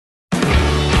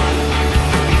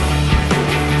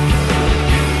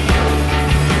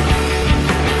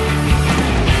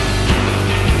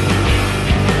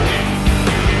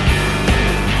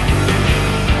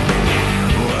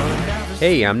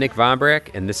Hey, I'm Nick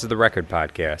Vonbrack, and this is the Record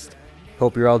Podcast.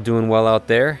 Hope you're all doing well out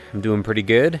there. I'm doing pretty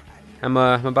good. I'm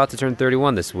about to turn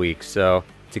 31 this week, so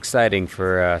it's exciting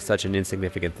for such an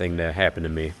insignificant thing to happen to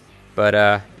me.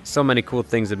 But so many cool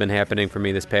things have been happening for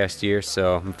me this past year,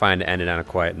 so I'm fine to end it on a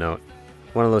quiet note.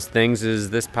 One of those things is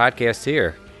this podcast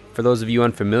here. For those of you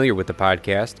unfamiliar with the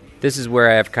podcast, this is where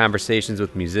I have conversations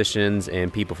with musicians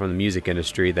and people from the music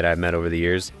industry that I've met over the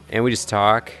years, and we just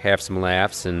talk, have some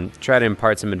laughs, and try to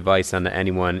impart some advice on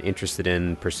anyone interested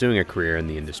in pursuing a career in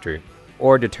the industry,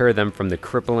 or deter them from the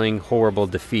crippling, horrible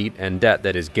defeat and debt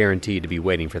that is guaranteed to be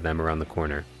waiting for them around the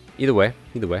corner. Either way.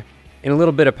 In a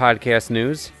little bit of podcast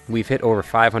news, we've hit over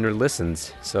 500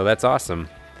 listens, so that's awesome.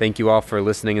 Thank you all for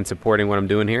listening and supporting what I'm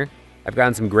doing here. I've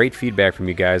gotten some great feedback from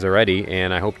you guys already,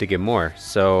 and I hope to get more.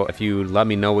 So if you let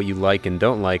me know what you like and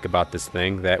don't like about this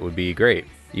thing, that would be great.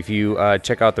 If you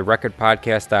check out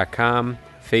therecordpodcast.com,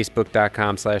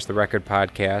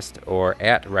 facebook.com/therecordpodcast, or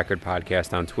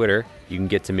 @recordpodcast on Twitter, you can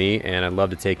get to me, and I'd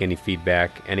love to take any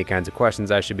feedback, any kinds of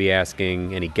questions I should be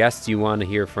asking, any guests you want to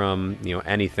hear from,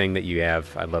 anything that you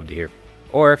have, I'd love to hear.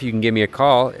 Or if you can give me a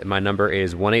call, my number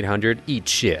is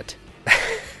 1-800-EAT-SHIT.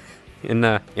 In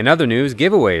other news,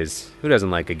 giveaways. Who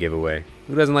doesn't like a giveaway?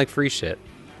 Who doesn't like free shit?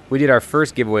 We did our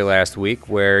first giveaway last week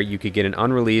where you could get an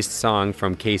unreleased song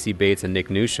from Casey Bates and Nic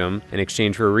Newsham in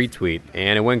exchange for a retweet,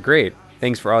 and it went great.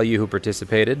 Thanks for all you who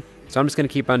participated. So I'm just going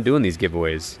to keep on doing these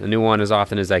giveaways, a new one as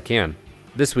often as I can.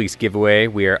 This week's giveaway,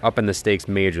 we are upping the stakes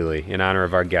majorly in honor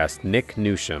of our guest, Nic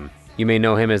Newsham. You may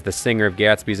know him as the singer of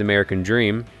Gatsby's American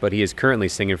Dream, but he is currently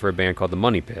singing for a band called the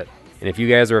Money Pit. And if you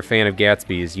guys are a fan of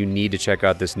Gatsby's, you need to check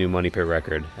out this new Money Pit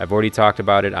record. I've already talked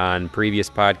about it on previous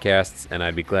podcasts, and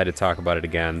I'd be glad to talk about it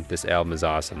again. This album is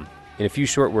awesome. In a few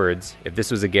short words, if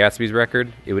this was a Gatsby's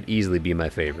record, it would easily be my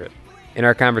favorite. In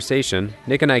our conversation,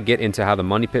 Nic and I get into how the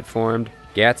Money Pit formed,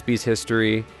 Gatsby's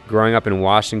history, growing up in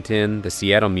Washington, the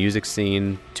Seattle music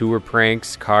scene, tour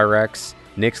pranks, car wrecks,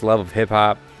 Nic's love of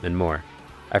hip-hop, and more.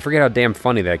 I forget how damn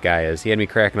funny that guy is. He had me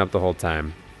cracking up the whole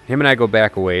time. Him and I go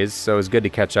back a ways, so it was good to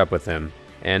catch up with him.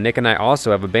 And Nic and I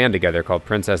also have a band together called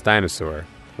Princess Dinosaur.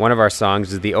 One of our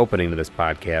songs is the opening to this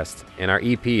podcast, and our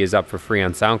EP is up for free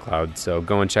on SoundCloud, so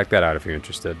go and check that out if you're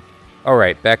interested.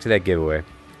 Alright, back to that giveaway.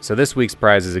 So this week's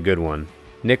prize is a good one.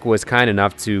 Nic was kind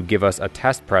enough to give us a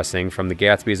test pressing from the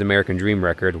Gatsby's American Dream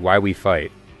record, Why We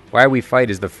Fight. Why We Fight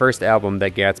is the first album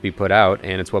that Gatsby put out,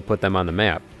 and it's what put them on the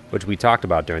map, which we talked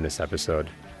about during this episode.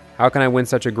 How can I win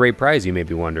such a great prize, you may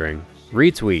be wondering?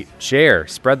 Retweet, share,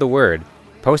 spread the word.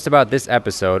 Post about this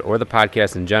episode or the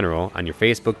podcast in general on your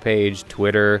Facebook page,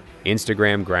 Twitter,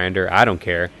 Instagram, Grindr, I don't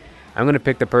care. I'm going to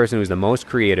pick the person who's the most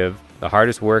creative, the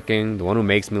hardest working, the one who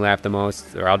makes me laugh the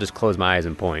most, or I'll just close my eyes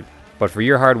and point. But for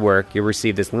your hard work, you'll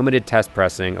receive this limited test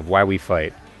pressing of Why We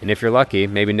Fight. And if you're lucky,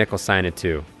 maybe Nic will sign it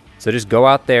too. So just go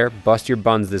out there, bust your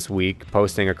buns this week,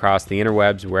 posting across the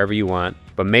interwebs wherever you want,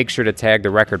 but make sure to tag the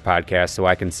Record Podcast so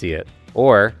I can see it.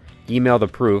 Or email the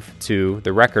proof to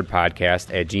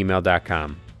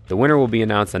therecordpodcast@gmail.com. The winner will be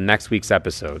announced on next week's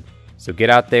episode. So get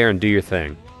out there and do your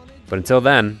thing. But until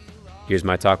then, here's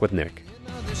my talk with Nic.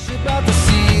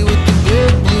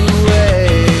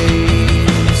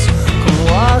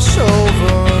 Wash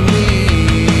over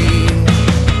me.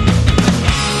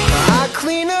 I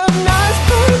clean up nice,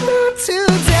 but not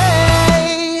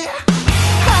today. I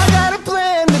got a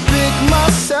plan to pick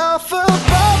myself up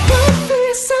off my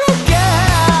face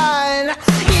again.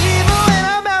 Even when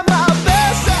I'm at my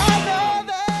best, I know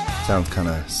that. Sounds kind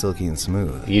of silky and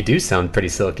smooth. You do sound pretty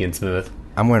silky and smooth.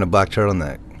 I'm wearing a black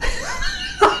turtleneck.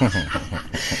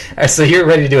 So you're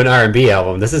ready to do an R&B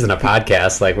album. This isn't a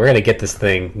podcast. Like, we're going to get this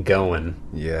thing going.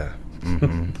 Yeah.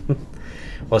 Mm-hmm.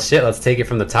 Well, shit, let's take it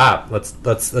from the top. Let's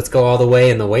go all the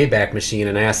way in the Wayback Machine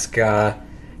and ask, how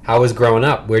was growing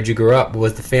up? Where'd you grow up? What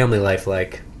was the family life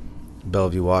like?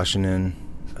 Bellevue, Washington.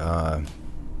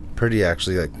 Pretty,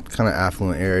 actually, like, kind of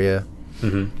affluent area.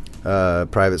 Mm-hmm.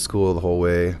 Private school the whole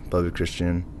way. Bellevue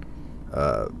Christian.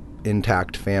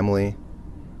 Intact family.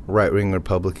 Right-wing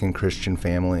Republican Christian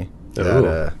family.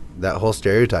 That whole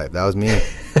stereotype. That was me.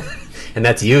 And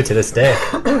that's you to this day.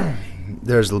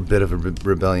 There's a bit of a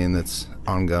rebellion that's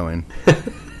ongoing.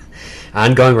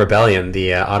 Ongoing Rebellion,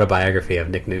 the autobiography of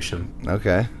Nic Newsham.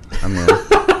 Okay, I'm in.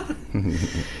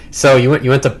 So you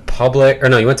went to public, or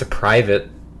no, you went to private.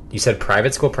 You said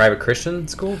private school, private Christian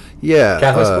school? Yeah,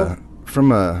 Catholic school.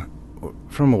 From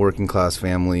a working class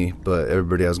family, but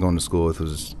everybody I was going to school with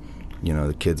was,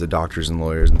 the kids of doctors and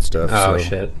lawyers and stuff. Oh,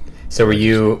 shit. So were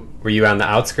you on the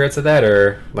outskirts of that,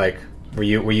 or like were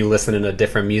you listening to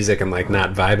different music and like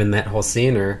not vibing that whole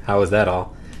scene, or how was that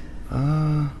all?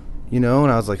 When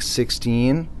I was like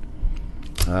 16,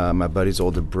 My buddy's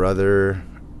older brother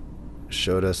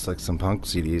showed us like some punk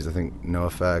CDs. I think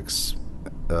NoFX,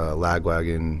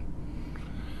 Lagwagon,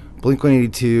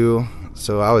 Blink-182.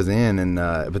 So I was in, and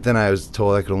but then I was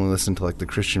told I could only listen to like the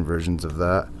Christian versions of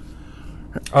that.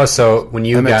 Oh, so when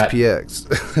you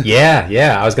MXPX.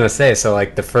 yeah, I was gonna say, so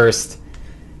like the first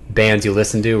bands you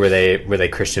listened to, were they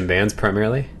Christian bands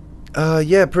primarily?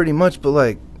 Yeah, pretty much. But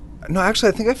like, no, actually,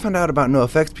 I think I found out about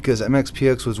NoFX because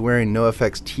MXPX was wearing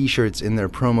NoFX T-shirts in their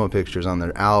promo pictures on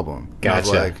their album. Gotcha. And I was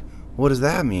like, what does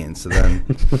that mean? So then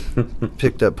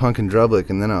picked up Punk and Drublic,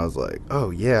 and then I was like, oh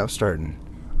yeah, I'm starting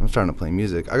to play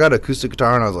music. I got acoustic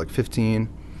guitar when I was like 15,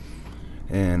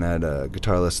 and I had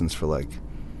guitar lessons for like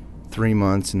 3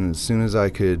 months, and as soon as I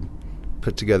could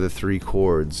put together 3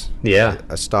 chords,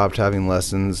 I stopped having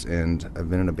lessons, and I've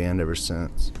been in a band ever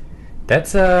since.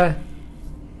 That's a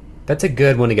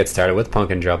good one to get started with, Punk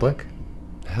and Drublic.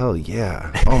 Hell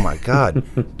yeah. Oh my god.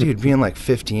 Dude, being like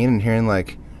 15 and hearing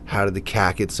like, how did the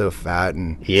cat get so fat,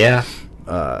 and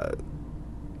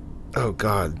oh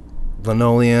god,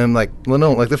 Linoleum,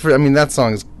 that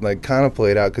song is like kind of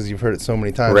played out because you've heard it so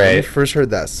many times. Right. When you first heard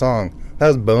that song, that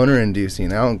was boner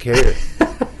inducing. I don't care.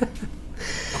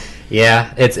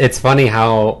 Yeah, it's funny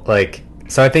how, like,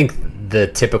 so I think the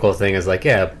typical thing is like,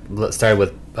 yeah, started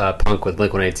with punk with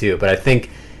Blink-182, but I think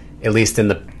at least in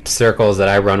the circles that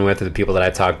I run with or the people that I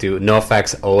talk to,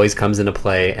 NoFX always comes into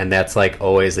play, and that's like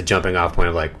always the jumping off point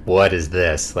of like, what is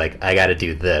this? Like, I got to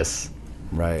do this.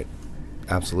 Right.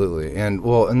 Absolutely. And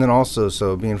then also,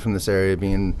 so being from this area,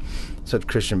 being such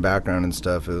Christian background and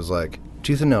stuff, it was like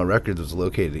Tooth and Nail Records was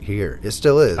located here. It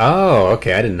still is. Oh,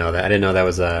 okay. I didn't know that. I didn't know that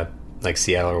was like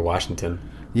Seattle or Washington.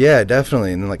 Yeah,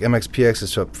 definitely. And then like MXPX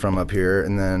is from up here,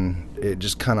 and then it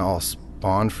just kind of all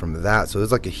spawned from that. So it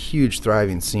was like a huge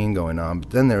thriving scene going on. But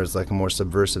then there was like a more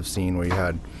subversive scene where you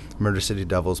had Murder City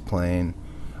Devils playing,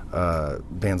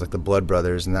 bands like the Blood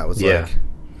Brothers, and that was like,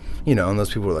 you know, and those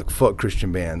people were like, fuck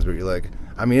Christian bands, where you're like,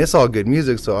 I mean, it's all good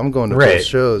music, so I'm going to those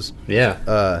shows.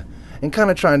 Yeah. And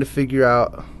kind of trying to figure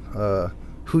out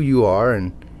who you are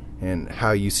and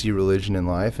how you see religion in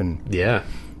life. And,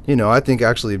 you know, I think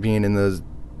actually being in those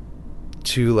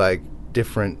 2, like,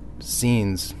 different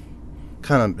scenes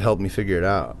kind of helped me figure it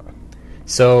out.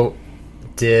 So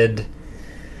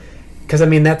because I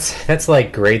mean, that's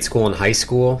like grade school and high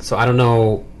school, so I don't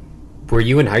know, were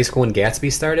you in high school when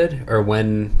Gatsby started, or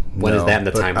when is that in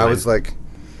the timeline? I was like,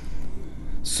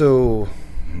 so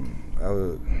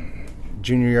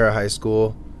junior year of high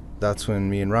school, that's when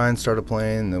me and Ryan started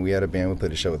playing, and then we had a band, we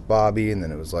played a show with Bobby, and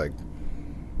then it was like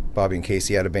Bobby and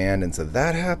Casey had a band, and so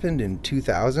that happened in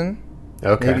 2000,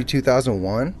 maybe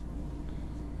 2001.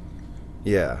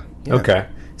 Yeah. Okay.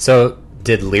 So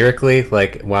did lyrically,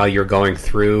 like, while you're going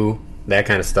through that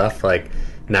kind of stuff, like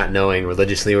not knowing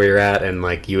religiously where you're at, and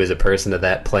like you as a person, did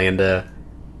that play into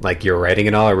like your writing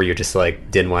at all, or were you just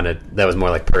like didn't want to, that was more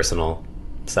like personal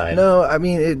side? No, I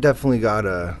mean, it definitely got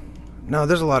no,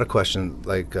 there's a lot of questions,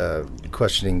 like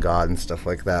questioning God and stuff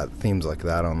like that, themes like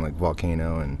that on like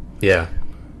Volcano and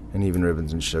even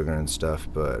Ribbons and Sugar and stuff.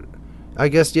 But I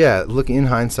guess, looking in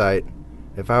hindsight,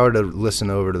 if I were to listen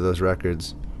over to those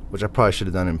records, which I probably should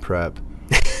have done in prep,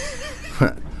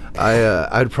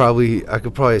 I could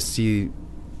probably see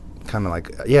kind of like,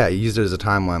 use it as a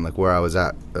timeline, like where I was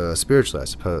at spiritually, I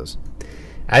suppose.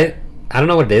 I don't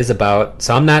know what it is about,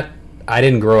 so I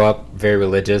didn't grow up very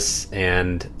religious,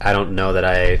 and I don't know that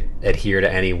I adhere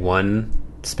to any one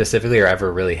specifically or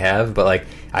ever really have, but like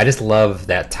I just love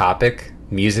that topic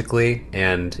musically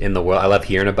and in the world. I love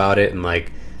hearing about it, and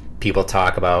like people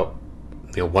talk about,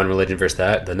 you know, one religion versus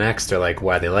the next, or like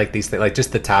why they like these things, like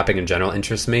just the topic in general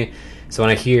interests me. So when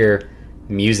I hear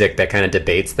music that kind of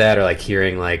debates that, or like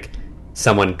hearing like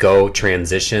someone go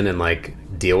transition and like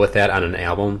deal with that on an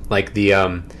album, like the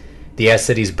As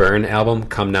Cities Burn album,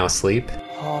 Come Now Sleep.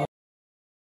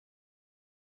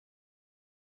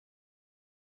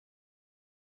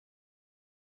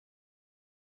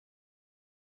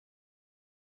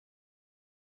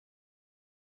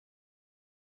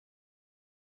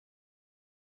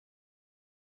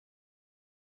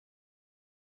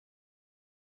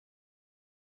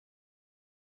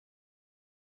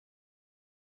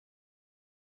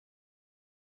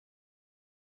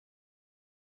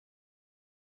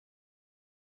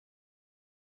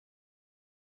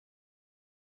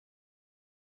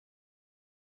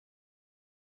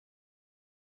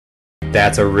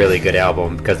 That's a really good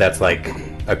album, because that's like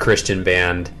a Christian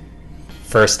band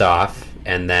first off,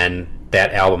 and then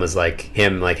that album is like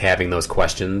him like having those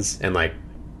questions and like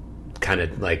kind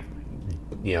of like,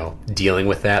 you know, dealing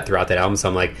with that throughout that album. So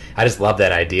I'm like, I just love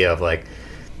that idea of like,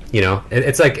 you know,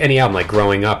 it's like any album, like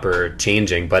growing up or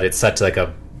changing, but it's such like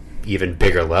a even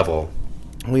bigger level.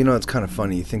 Well, you know, it's kind of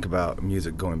funny. You think about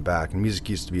music going back, and music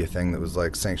used to be a thing that was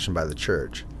like sanctioned by the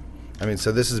church. I mean,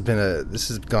 so this has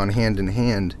gone hand in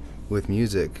hand with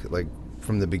music, like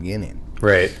from the beginning.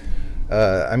 Right.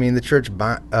 I mean, the church,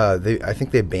 I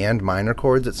think they banned minor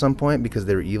chords at some point because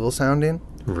they were evil sounding.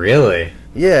 Really?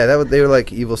 Yeah, they were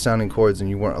like evil sounding chords, and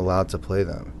you weren't allowed to play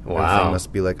them. Wow. Everything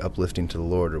must be like uplifting to the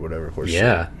Lord or whatever.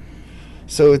 Yeah.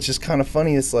 So it's just kind of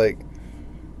funny. It's like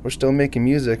we're still making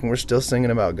music and we're still singing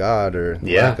about God or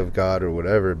lack of God or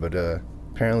whatever, but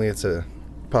apparently it's a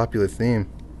popular theme.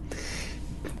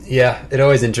 Yeah, it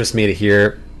always interests me to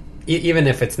hear, even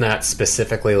if it's not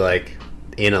specifically like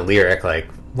in a lyric, like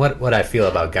what I feel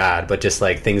about God, but just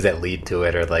like things that lead to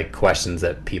it or like questions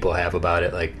that people have about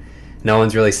it. Like no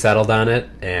one's really settled on it,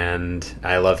 and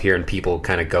I love hearing people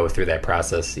kind of go through that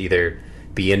process, either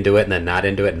be into it and then not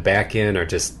into it and back in, or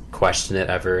just question it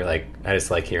ever. Like I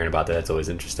just like hearing about that. It's always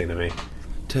interesting to me.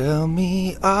 Tell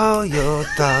me all your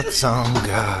thoughts on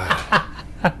God.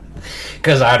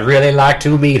 Because I'd really like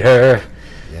to meet her.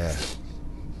 Yeah.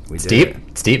 It's deep.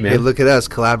 It's deep, man. Hey, look at us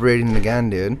collaborating again,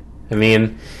 dude. I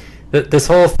mean, this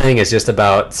whole thing is just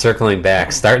about circling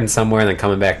back, starting somewhere and then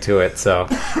coming back to it. So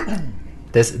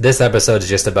this episode is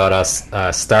just about us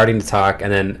starting to talk,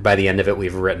 and then by the end of it,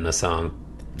 we've written a song.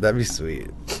 That'd be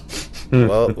sweet.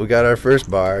 Well, we got our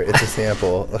first bar. It's a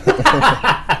sample.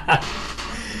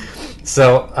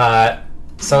 So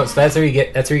that's where you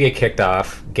get kicked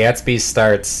off. Gatsby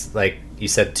starts, like you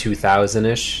said,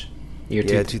 2000-ish.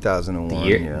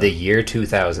 2001. The year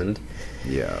 2000.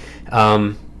 Yeah.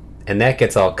 And that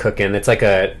gets all cooking. It's like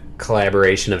a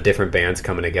collaboration of different bands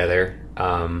coming together.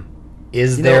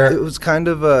 It was kind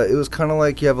of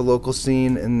like you have a local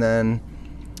scene, and then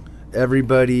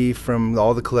everybody from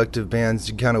all the collective bands,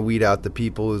 you kind of weed out the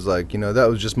people who's like, that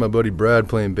was just my buddy Brad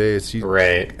playing bass.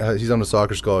 Right. He's on a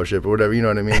soccer scholarship or whatever. You know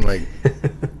what I mean? Like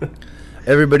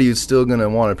everybody who's still gonna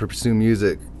want to pursue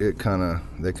music, they kind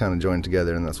of joined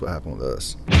together, and that's what happened with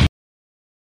us.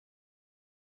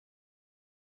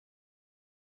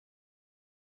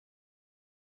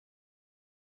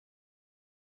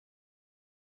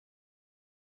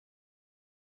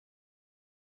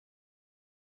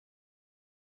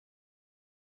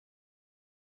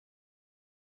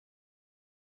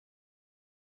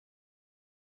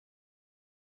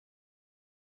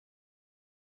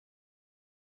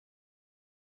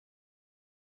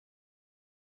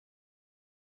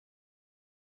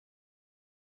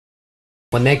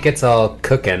 When that gets all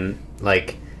cooking,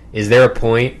 like, is there a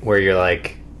point where you're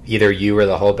like, either you or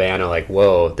the whole band are like,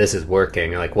 whoa, this is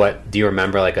working? Or like, what do you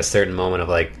remember, like a certain moment of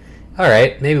like, all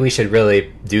right, maybe we should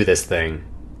really do this thing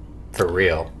for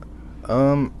real?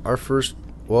 Our first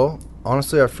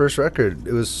record,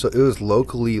 it was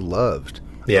locally loved.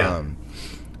 Yeah.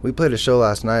 We played a show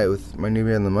last night with my new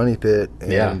band, The Money Pit,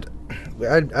 and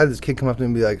I had this kid come up to me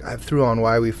and be like, I threw on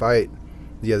Why We Fight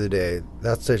the other day.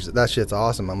 That shit's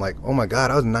awesome. I'm like, oh my God,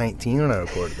 I was 19 when I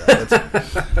recorded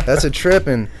that. That's a trip.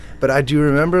 But I do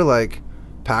remember like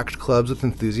packed clubs with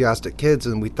enthusiastic kids,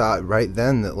 and we thought right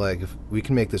then that like if we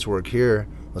can make this work here,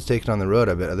 let's take it on the road.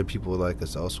 I bet other people would like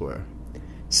us elsewhere.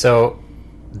 So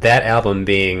that album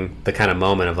being the kind of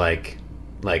moment of like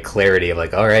clarity of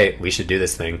like, all right, we should do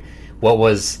this thing. What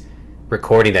was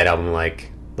recording that album like?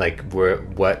 Like,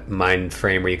 what mind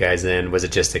frame were you guys in? Was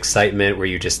it just excitement? Were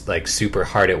you just like super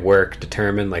hard at work,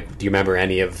 determined? Like, do you remember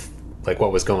any of like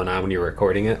what was going on when you were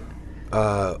recording it?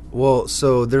 Well,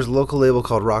 so there's a local label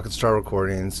called Rocket Star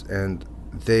Recordings, and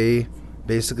they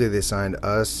signed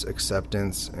us,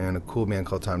 Acceptance, and a cool band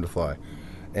called Time to Fly.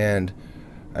 And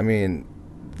I mean,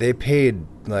 they paid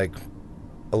like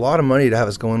a lot of money to have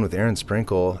us go in with Aaron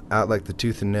Sprinkle at like the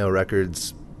Tooth and Nail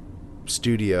Records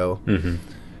studio. Mm-hmm.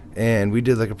 And we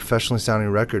did like a professionally sounding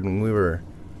record when we were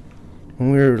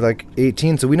like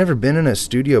 18. So we never been in a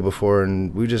studio before,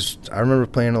 and I remember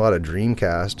playing a lot of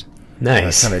Dreamcast.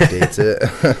 Nice. Kind of dates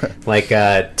it. Like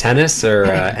tennis or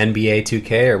NBA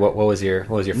 2K, or what was your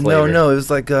flavor? No, it was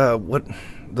like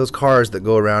those cars that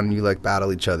go around and you like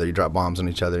battle each other. You drop bombs on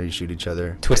each other, you shoot each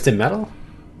other. Twisted Metal?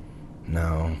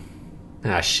 No.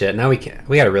 Ah, shit. Now we got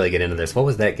to really get into this. What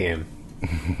was that game?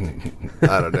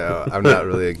 I don't know. I'm not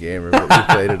really a gamer, but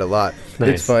we played it a lot. Nice.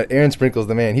 It's fun. Aaron Sprinkle's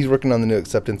the man. He's working on the new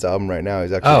Acceptance album right now.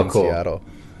 He's actually in Seattle.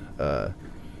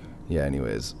 Yeah,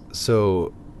 anyways.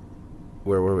 So,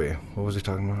 where were we? What was he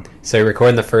talking about? So you're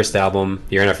recording the first album.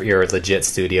 You're in a legit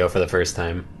studio for the first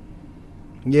time.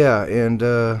 Yeah,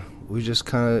 and we just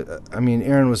kind of... I mean,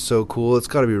 Aaron was so cool. It's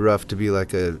got to be rough to be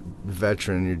like a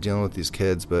veteran. You're dealing with these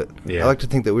kids, but I like to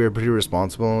think that we were pretty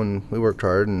responsible, and we worked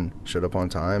hard and showed up on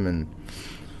time, and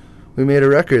we made a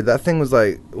record. That thing was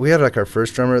like, we had like our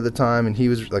first drummer at the time, and he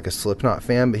was like a Slipknot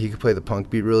fan, but he could play the punk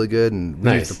beat really good, and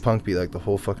we used the punk beat like the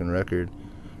whole fucking record.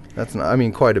 That's not, I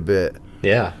mean, quite a bit.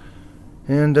 Yeah.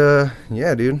 And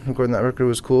yeah, dude, recording that record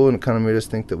was cool, and it kind of made us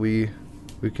think that we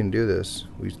can do this.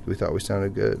 We thought we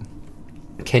sounded good.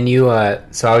 Can you?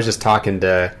 So I was just talking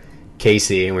to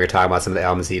Casey, and we were talking about some of the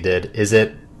albums he did.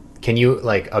 Can you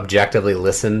like objectively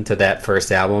listen to that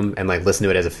first album and like listen to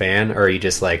it as a fan, or are you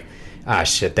just like, ah,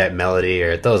 shit, that melody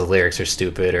or those lyrics are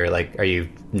stupid, or like, are you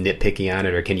nitpicky on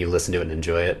it, or can you listen to it and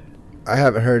enjoy it? I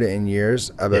haven't heard it in years.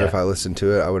 I bet if I listened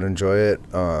to it, I would enjoy it.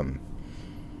 The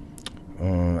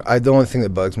only thing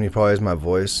that bugs me probably is my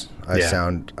voice. I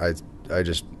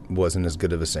just wasn't as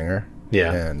good of a singer.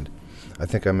 Yeah. And I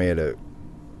think I made a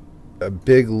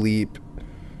big leap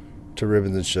to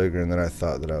Ribbons and Sugar, and then I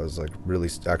thought that I was like really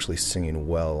actually singing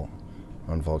well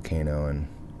on Volcano, and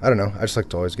I don't know, I just like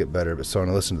to always get better. But so when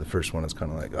I listened to the first one, it's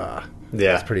kind of like,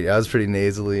 I was pretty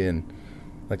nasally and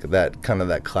like that kind of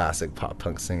that classic pop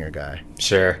punk singer guy.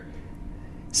 Sure.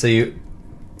 So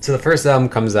the first album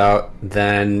comes out,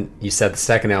 then you said the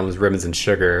second album is Ribbons and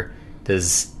Sugar.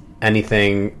 Does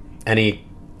anything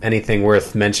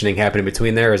worth mentioning happen in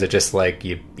between there, or is it just like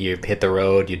you hit the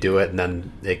road, you do it, and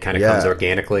then it kind of comes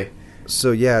organically?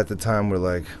 So yeah, at the time we're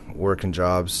like working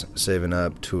jobs, saving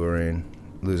up, touring,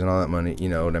 losing all that money, you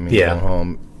know what I mean? Yeah. Going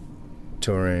home,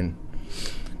 touring,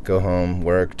 go home,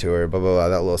 work, tour, blah, blah, blah,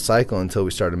 that little cycle until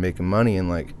we started making money. And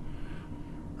like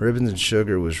Ribbons and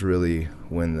Sugar was really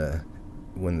when the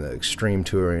extreme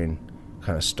touring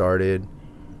kind of started,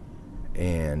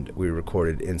 and we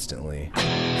recorded instantly.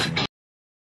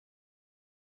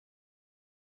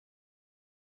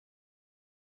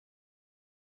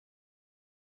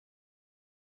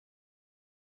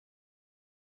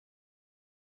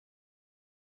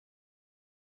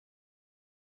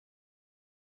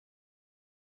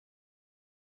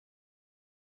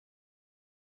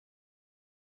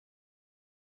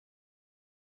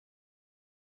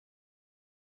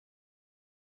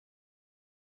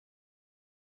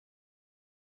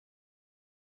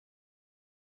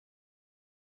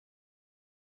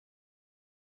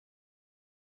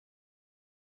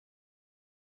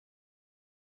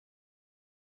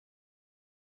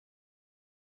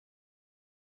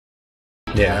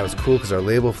 Yeah, and it was cool because our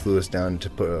label flew us down to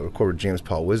record with James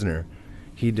Paul Wisner.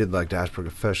 He did like Dashboard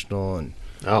Confessional, and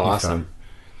awesome.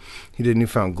 He did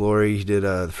Newfound Glory. He did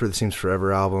the For the Seems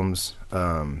Forever albums.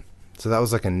 So that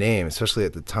was like a name, especially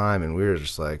at the time, and we were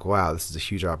just like, wow, this is a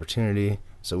huge opportunity.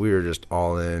 So we were just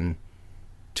all in,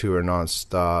 tour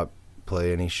nonstop,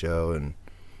 play any show, and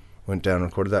went down and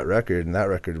recorded that record. And that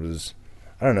record was,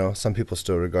 I don't know, some people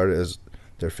still regard it as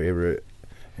their favorite,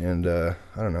 and I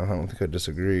don't know, I don't think I'd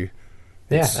disagree.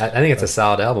 Yeah, I think it's a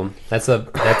solid album. That's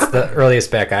the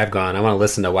earliest back I've gone. I want to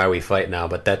listen to Why We Fight now,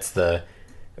 but that's the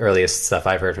earliest stuff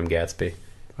I've heard from Gatsby.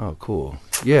 Oh, cool.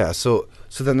 Yeah, so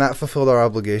then that fulfilled our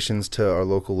obligations to our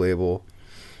local label,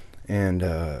 and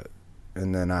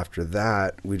then after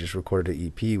that, we just recorded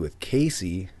an EP with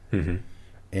Casey, and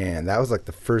that was like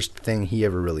the first thing he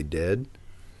ever really did.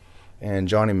 And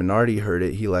Johnny Minardi heard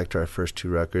it. He liked our first two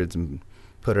records and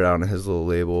put it out on his little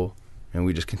label. And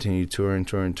we just continued touring,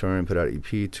 put out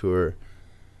EP tour.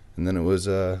 And then it was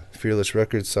Fearless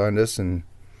Records signed us, and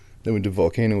then we did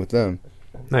Volcano with them.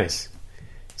 Nice.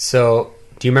 So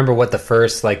do you remember what the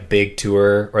first like big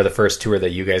tour, or the first tour that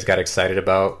you guys got excited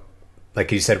about?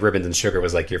 Like you said, Ribbons and Sugar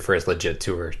was like your first legit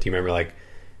tour. Do you remember like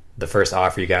the first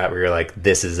offer you got where you're like,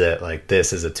 this is it, like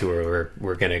this is a tour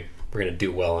we're gonna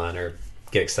do well on or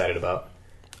get excited about?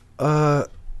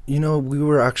 You know, we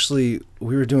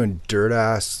were doing dirt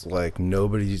ass, like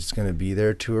nobody's gonna be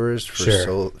there tours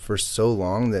for so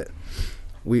long that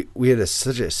we had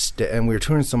and we were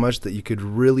touring so much that you could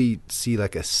really see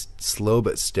like a slow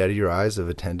but steady rise of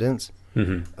attendance.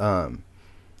 And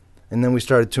then we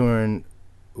started touring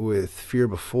with Fear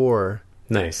Before.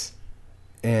 Nice.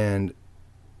 And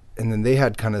then they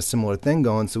had kind of a similar thing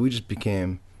going, so we just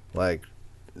became like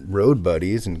road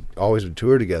buddies and always would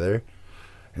tour together.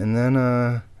 And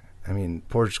then I mean,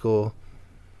 Portugal,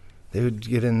 they would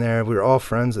get in there. We were all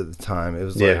friends at the time. It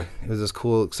was like, it was this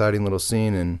cool, exciting little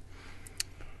scene,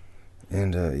 and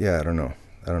yeah, I don't know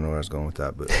where I was going with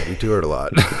that, but we toured a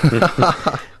lot.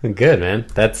 Good, man.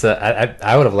 That's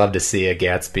I would have loved to see a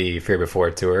Gatsby Fear Before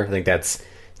tour. I think that's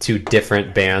two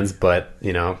different bands, but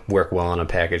you know, work well on a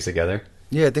package together.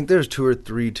 Yeah, I think there's 2 or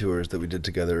 3 tours that we did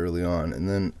together early on,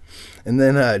 and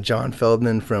then John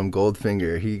Feldman from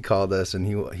Goldfinger, he called us, and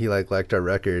he liked our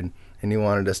record, and he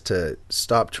wanted us to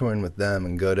stop touring with them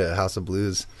and go to House of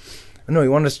Blues. No, he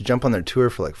wanted us to jump on their tour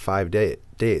for like 5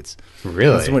 dates.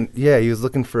 Really? He was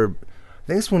looking for, I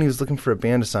think it's when he was looking for a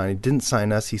band to sign. He didn't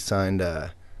sign us. He signed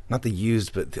not the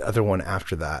Used, but the other one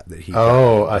after that he.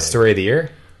 Oh, Story of the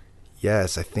Year.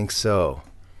 Yes, I think so.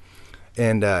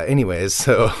 And anyways,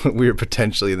 so we were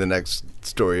potentially the next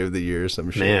Story of the Year or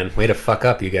some shit. Man, way to fuck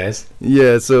up, you guys.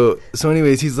 Yeah. So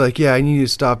anyways, he's like, yeah, I need you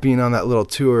to stop being on that little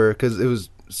tour because it was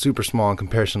super small in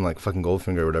comparison to like fucking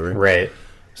Goldfinger or whatever. Right.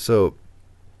 So.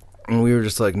 And we were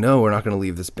just like, no, we're not going to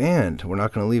leave this band. We're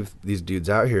not going to leave these dudes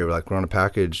out here. We're like, we're on a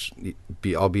package,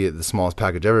 albeit the smallest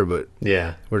package ever, but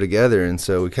yeah, we're together. And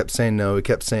so we kept saying no. We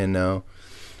kept saying no.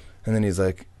 And then he's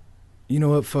like, you know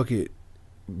what? Fuck it.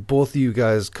 Both of you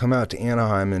guys come out to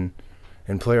Anaheim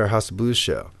and play our House of Blues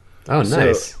show. Oh,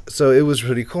 nice. So it was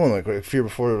pretty cool. And like Fear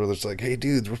Before, we were just like, hey,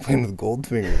 dudes, we're playing with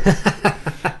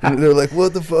Goldfinger. And they're like,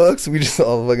 what the fuck? So we just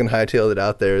all fucking hightailed it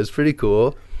out there. It was pretty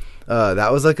cool.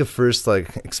 That was like a first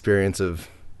like experience of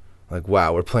like,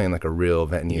 wow, we're playing like a real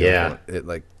venue. Yeah.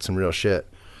 Like some real shit.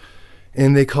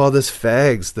 And they called us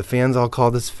fags. The fans all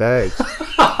called us fags.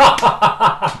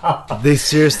 They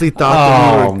seriously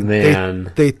thought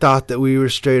they thought that we were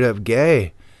straight up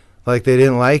gay. Like they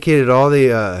didn't like it at all.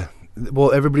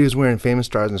 Well, everybody was wearing Famous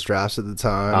Stars and Straps at the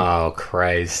time. Oh,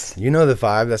 Christ. You know the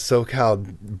vibe, that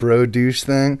SoCal bro douche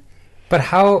thing. But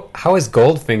how is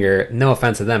Goldfinger, no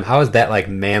offense to them, how is that like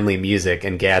manly music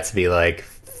and Gatsby like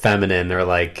feminine or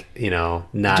like,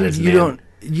 not Dude, as you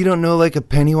don't know like a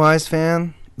Pennywise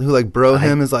fan who like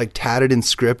him is like tatted in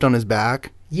script on his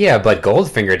back? Yeah, but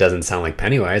Goldfinger doesn't sound like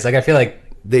Pennywise. Like I feel like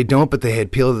they don't, but they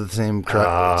appeal to the same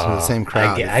crowd. To the same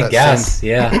crowd. I guess,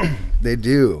 yeah. They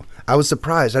do. I was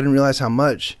surprised. I didn't realize how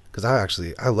much, because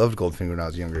I loved Goldfinger when I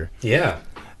was younger. Yeah.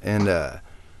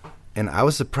 And I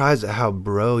was surprised at how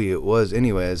bro-y it was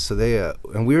anyways. So they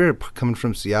and we were coming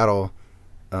from Seattle.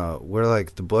 We're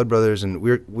like the Blood Brothers, and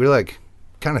we're like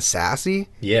kind of sassy.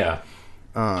 Yeah.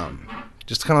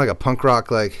 Just kind of like a punk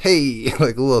rock, like, hey,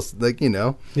 like a little, like,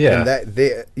 Yeah. And that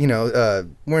they,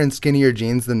 wearing skinnier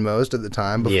jeans than most at the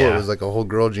time. Before it was like a whole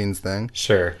girl jeans thing.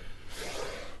 Sure.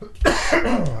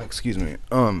 Excuse me.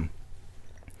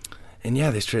 And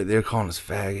yeah, they're calling us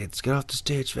faggots. Get off the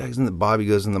stage, fags. And then Bobby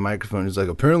goes in the microphone. He's like,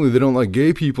 apparently they don't like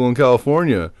gay people in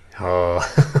California. Oh.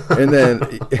 And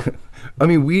then, I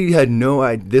mean, we had no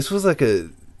idea. This was like it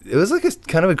was like a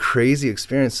kind of a crazy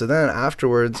experience. So then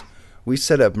afterwards, we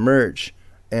set up merch,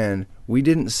 and we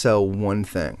didn't sell one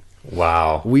thing.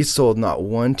 Wow. We sold not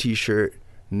one T-shirt,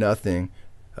 nothing.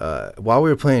 While we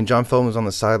were playing, John Feldman was on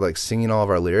the side, like singing all of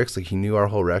our lyrics, like he knew our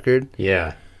whole record.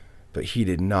 Yeah. But he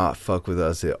did not fuck with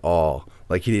us at all.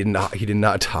 Like he did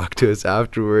not talk to us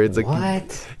afterwards. Like,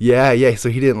 what? Yeah. So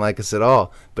he didn't like us at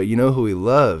all. But you know who he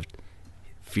loved?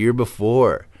 Fear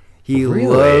Before. He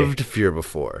loved Fear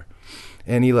Before.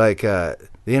 And he they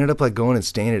ended up like going and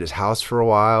staying at his house for a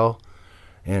while.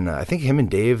 And I think him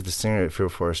and Dave, the singer at Fear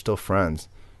Before, are still friends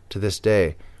to this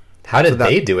day. How did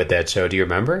they do at that show? Do you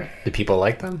remember? Did people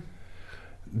like them?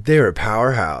 They're a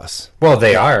powerhouse. Well,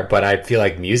 they are, but I feel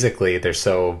like musically they're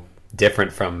so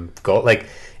different from Gold. Like,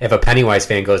 if a Pennywise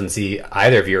fan goes and see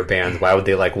either of your bands, why would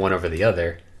they like one over the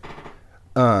other?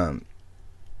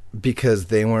 Because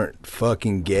they weren't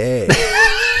fucking gay.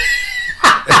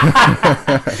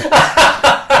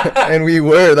 And we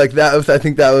were like that. I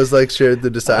think that was like the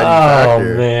deciding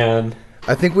factor. Oh man.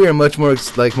 I think we are much more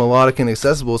like melodic and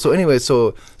accessible. So anyway,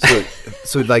 so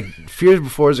like Fear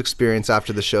Before's experience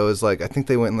after the show is like, I think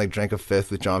they went and like drank a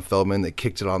fifth with John Feldman. They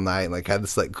kicked it all night and like had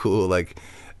this like cool like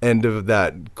end of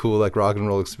that cool like rock and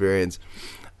roll experience.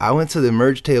 I went to the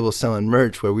merch table selling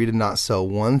merch where we did not sell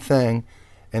one thing,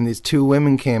 and these two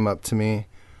women came up to me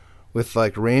with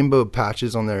like rainbow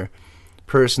patches on their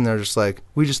purse, and they're just like,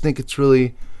 we just think it's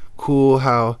really cool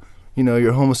how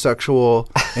you're homosexual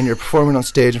and you're performing on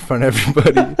stage in front of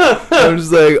everybody. I'm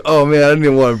just like, oh man, I didn't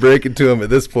even want to break it to him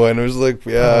at this point. I was like,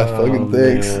 yeah, fucking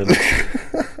thanks.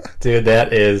 Dude,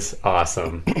 that is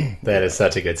awesome. That is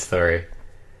such a good story.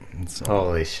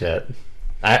 Holy shit.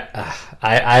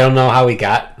 I don't know how we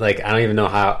got, like, I don't even know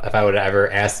how, if I would ever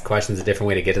ask questions a different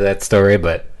way to get to that story,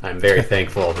 but I'm very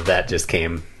thankful that just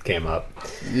came up.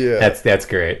 Yeah. That's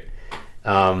great.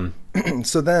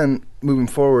 So then, moving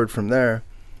forward from there,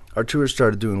 our tours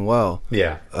started doing well.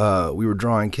 Yeah. We were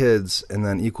drawing kids, and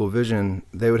then Equal Vision,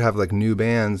 they would have like new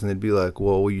bands, and they'd be like,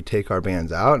 well, will you take our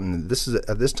bands out? And this is,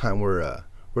 at this time, we're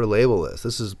labelless.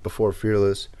 This is before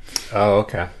Fearless. Oh,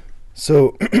 okay.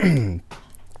 So we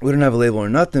didn't have a label or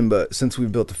nothing, but since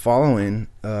we've built a following,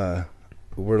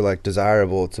 we're like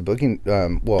desirable to booking,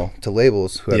 to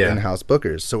labels who have in-house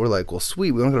bookers. So we're like, well,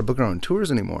 sweet, we don't got to book our own tours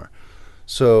anymore.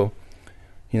 So,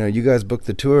 you guys book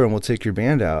the tour and we'll take your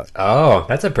band out. Oh,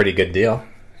 that's a pretty good deal.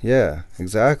 Yeah,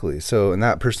 exactly. So, and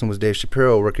that person was Dave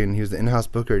Shapiro working. He was the in-house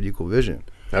booker at Equal Vision.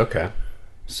 Okay.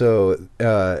 So,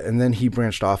 and then he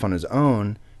branched off on his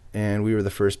own, and we were the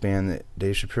first band that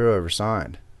Dave Shapiro ever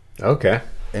signed. Okay.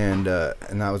 And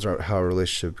that was how our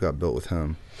relationship got built with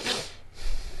him.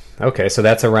 Okay, so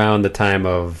that's around the time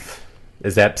of,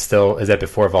 is that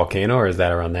before Volcano, or is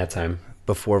that around that time?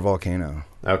 Before Volcano.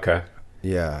 Okay.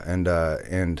 Yeah, and I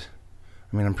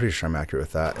mean, I'm pretty sure I'm accurate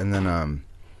with that. And then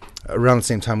around the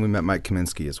same time, we met Mike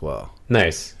Kaminsky as well.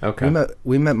 Nice. Okay.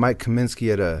 We met Mike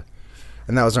Kaminsky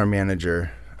and that was our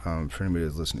manager. For anybody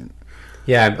who's listening.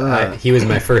 Yeah, he was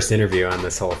my first interview on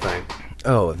this whole thing.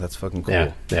 Oh, that's fucking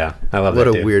cool. Yeah, I love what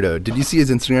that. What a weirdo! Did you see his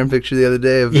Instagram picture the other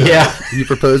day? He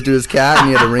proposed to his cat and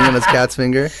he had a ring on his cat's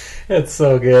finger. It's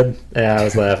so good. Yeah, I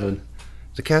was laughing.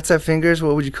 Do cats have fingers?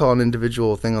 What would you call an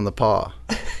individual thing on the paw?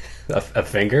 A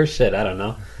finger? Shit, I don't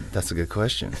know. That's a good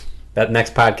question. That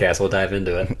next podcast, we'll dive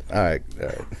into it. All right.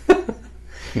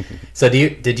 So,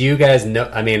 did you guys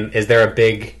know? I mean,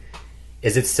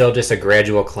 is it still just a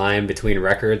gradual climb between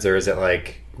records, or is it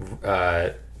like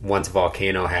once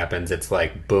Volcano happens, it's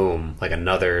like boom, like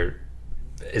another?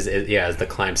 Is the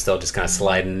climb still just kind of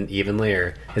sliding evenly,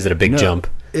 or is it a big jump?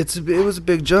 It was a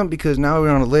big jump because now we're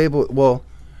on a label. Well,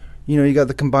 you got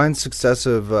the combined success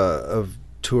of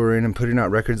touring and putting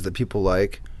out records that people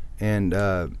like, and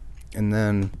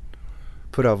then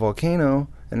put out Volcano,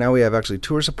 and now we have actually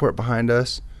tour support behind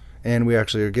us, and we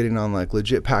actually are getting on like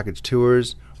legit package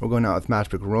tours. We're going out with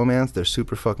Matchbook Romance. They're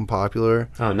super fucking popular.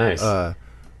 Oh, nice.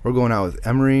 We're going out with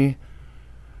Emery.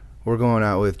 We're going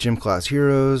out with Gym Class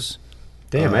Heroes.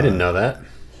 Damn, I didn't know that.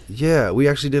 Yeah, we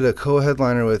actually did a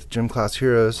co-headliner with Gym Class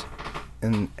Heroes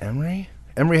and Emery.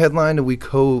 Emery headlined, and we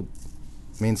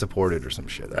co-main supported or some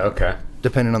shit. Okay.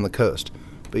 Depending on the coast.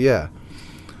 But yeah,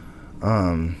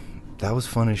 that was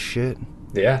fun as shit.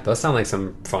 Yeah, those sound like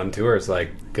some fun tours,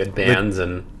 like good bands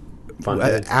and fun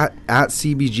dudes. At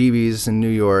CBGB's in New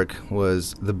York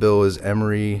the bill was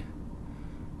Emery.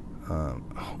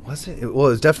 Was it? Well,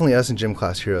 it was definitely us and Gym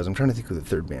Class Heroes. I'm trying to think who the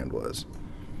third band was.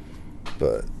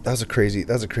 But that was a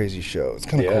crazy show. It's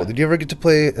kind of cool. Did you ever get to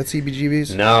play at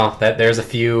CBGB's? No, there's a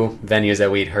few venues that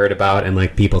we'd heard about and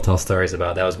like people tell stories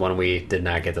about. That was one we did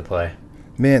not get to play.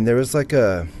 Man, there was like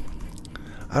I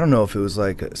don't know if it was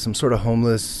like some sort of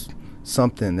homeless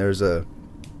something. There's a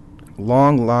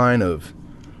long line of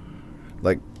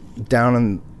like down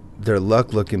on their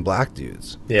luck looking black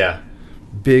dudes. Yeah.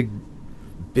 Big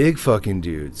fucking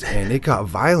dudes. And it got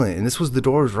violent. And the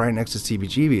door was right next to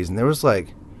CBGB's. And there was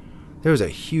a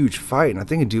huge fight. And I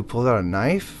think a dude pulled out a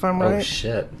knife, if I'm right. Oh,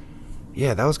 shit.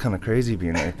 Yeah, that was kind of crazy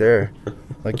being right there.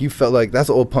 Like, you felt like, that's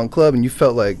an old punk club. And you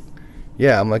felt like,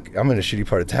 yeah, I'm in a shitty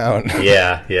part of town.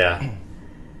 Yeah.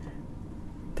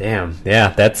 Damn.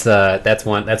 Yeah, that's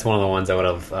one of the ones I would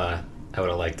have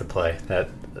liked to play. That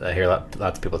I hear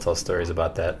lots of people tell stories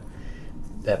about that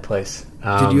place.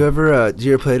 Did you ever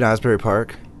play at Asbury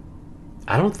Park?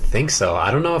 I don't think so.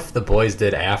 I don't know if the boys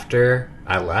did after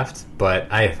I left,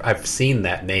 but I've seen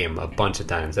that name a bunch of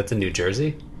times. That's in New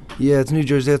Jersey? Yeah, it's New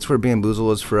Jersey. That's where Bamboozle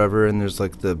was forever, and there's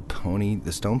like the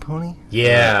Stone Pony?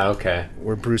 Yeah, okay.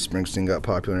 Where Bruce Springsteen got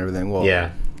popular and everything. Well,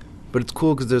 yeah. But it's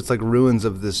cool because there's like ruins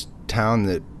of this town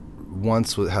that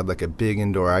once had like a big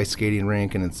indoor ice skating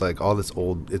rink, and it's like all this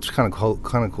old. It's kind of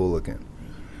cool looking.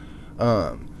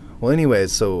 Well,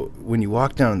 anyways, so when you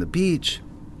walk down on the beach,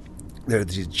 there are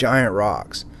these giant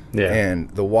rocks, and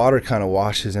the water kind of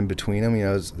washes in between them.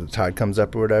 As the tide comes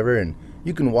up or whatever, and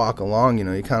you can walk along. You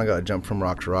kind of got to jump from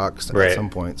rock to rock at some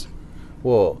points.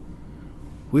 Well,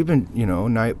 we've been,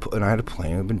 night of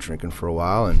playing. We've been drinking for a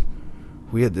while, and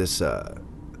we had this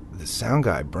sound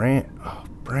guy, Brant.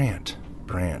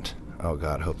 Oh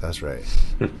God, I hope that's right.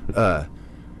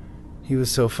 He was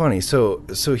so funny. So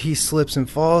he slips and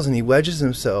falls, and he wedges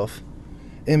himself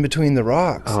in between the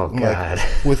rocks. Oh God!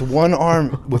 Like, with one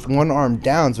arm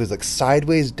down, so he's like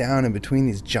sideways down in between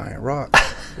these giant rocks.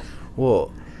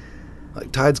 Well,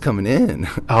 like tide's coming in.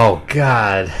 Oh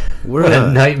God! What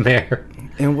a nightmare!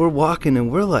 And we're walking,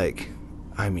 and we're like,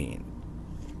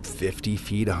 50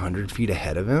 feet, 100 feet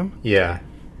ahead of him. Yeah.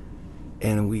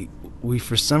 And we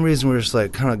for some reason we're just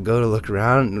like kind of go to look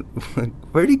around, and like,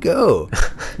 where'd he go?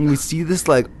 And we see this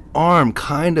like arm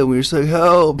kind of, we were just like,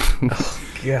 help. Oh,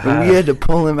 God. And we had to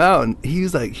pull him out, and he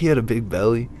was like, he had a big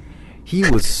belly. He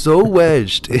was so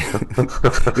wedged.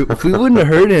 If we wouldn't have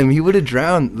hurt him, he would have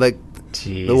drowned. Like,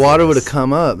 Jesus. The water would have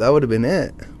come up. That would have been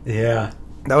it. Yeah.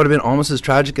 That would have been almost as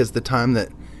tragic as the time that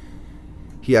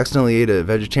he accidentally ate a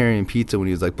vegetarian pizza when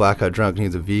he was like blackout drunk and he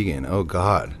was a vegan. Oh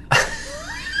God.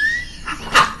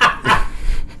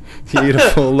 He ate a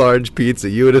full large pizza.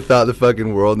 You would have thought the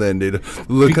fucking world ended. The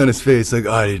look on his face, like,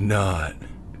 I did not.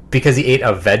 Because he ate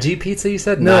a veggie pizza, you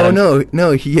said? No.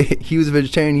 He was a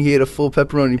vegetarian. He ate a full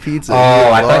pepperoni pizza.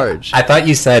 I thought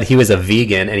you said he was a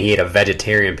vegan and he ate a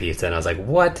vegetarian pizza, and I was like,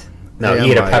 what? No,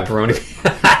 he ate a pepperoni.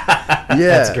 Yeah,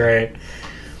 that's great.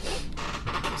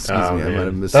 Excuse me, I might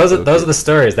have missed. Those are the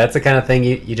stories. That's the kind of thing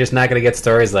you're just not gonna get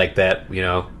stories like that. You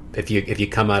know, if you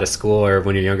come out of school or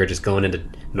when you're younger, just going into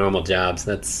normal jobs.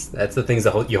 That's the things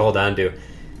that you hold on to.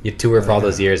 You tour for all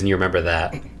those years and you remember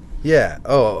that. Yeah.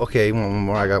 Oh, okay. You want one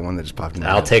more? I got one that just popped in.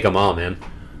 I'll take them all, man.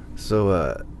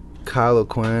 So, Kyle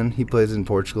O'Quinn, he plays in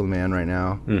Portugal, man, right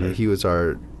now. Mm-hmm. He was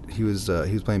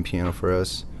playing piano for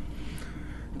us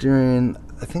during.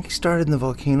 I think he started in the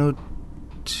Volcano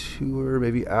tour,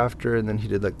 maybe after, and then he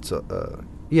did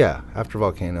after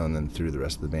Volcano, and then through the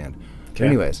rest of the band. Okay.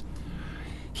 Anyways,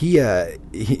 he's a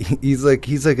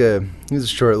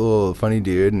short little funny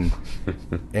dude,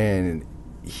 and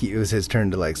it was his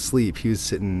turn to like sleep. He was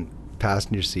sitting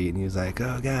passenger seat, and he was like,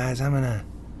 "Oh guys, I'm gonna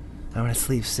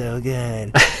sleep so good,"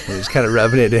 and just kind of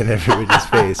rubbing it in everybody's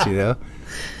face, you know.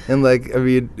 And like, I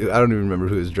mean, I don't even remember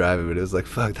who was driving, but it was like,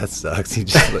 fuck, that sucks. He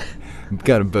just like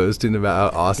kind of boasting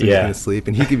about how awesome he's gonna sleep,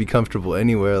 and he could be comfortable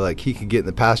anywhere. Like he could get in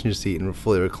the passenger seat and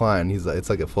fully recline. He's like, it's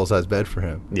like a full size bed for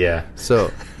him. Yeah.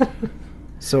 So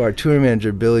our tour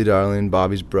manager Billy Darling,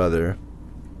 Bobby's brother.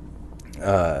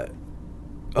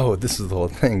 This is the whole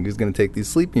thing. He was gonna take these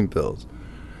sleeping pills,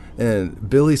 and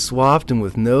Billy swapped him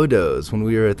with No-Dose when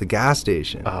we were at the gas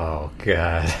station. Oh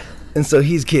God. And so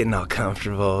he's getting all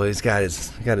comfortable. He's got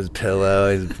his pillow,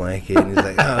 his blanket, and he's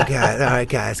like, "Oh God, all right,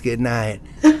 guys, good night."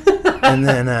 And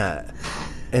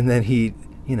then he,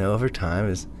 over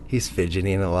time, he's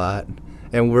fidgeting a lot,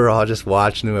 and we're all just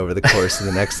watching him over the course of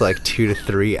the next like 2 to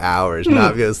 3 hours,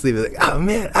 not be able to sleep. Like, oh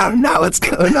man, I don't know what's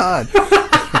going on.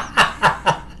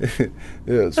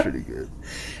 Yeah, it was pretty good.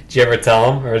 Did you ever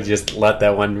tell him, or just let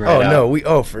that one ride out?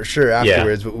 No, for sure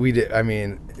afterwards. But we did. I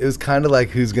mean, it was kind of like,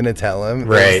 who's gonna tell him?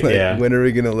 Right. Like, yeah. When are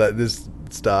we gonna let this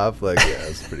stop? Like, yeah,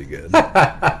 it's pretty good.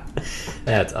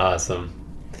 That's awesome.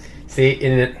 See,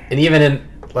 and even in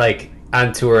like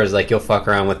on tours, like you'll fuck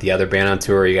around with the other band on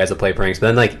tour. You guys will play pranks, but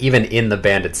then like even in the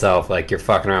band itself, like you're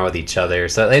fucking around with each other.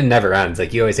 So it never ends.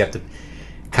 Like you always have to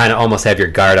kind of almost have your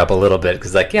guard up a little bit,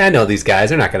 because like, yeah, I know these guys,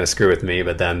 they're not gonna screw with me,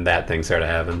 but then that thing sort of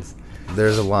happens.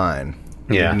 There's a line.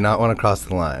 Yeah. You do not want to cross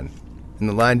the line. And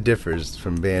the line differs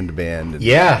from band to band. And,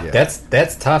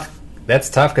 that's tough. That's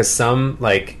tough because I'm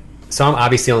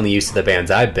obviously only used to the bands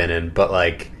I've been in, but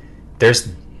like there's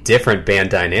different band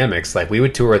dynamics. Like we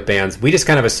would tour with bands, we just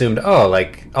kind of assumed,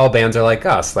 like all bands are like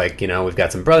us. Like, we've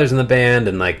got some brothers in the band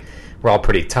and like we're all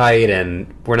pretty tight,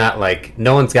 and we're not like,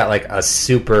 no one's got like a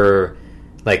super...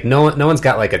 Like, no one's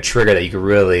got, like, a trigger that you could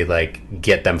really, like,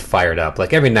 get them fired up.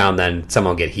 Like, every now and then,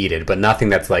 someone will get heated, but nothing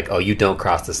that's like, oh, you don't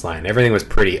cross this line. Everything was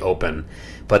pretty open.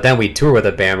 But then we tour with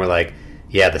a band where, like,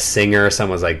 the singer,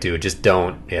 someone was like, dude, just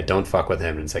don't fuck with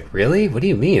him. And it's like, really? What do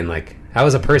you mean? Like, how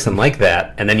is a person like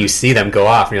that? And then you see them go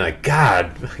off, and you're like,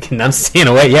 God, I'm staying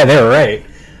away. Yeah, they were right.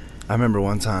 I remember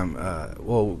one time,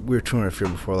 we were touring a few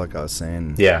before, like I was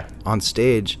saying. Yeah. On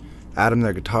stage, Adam,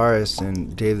 their guitarist,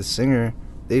 and Dave, the singer...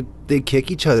 They'd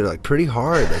kick each other like pretty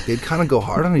hard. Like they'd kind of go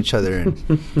hard on each other,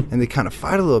 and they kind of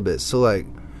fight a little bit. So like,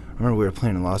 I remember we were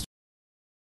playing in Las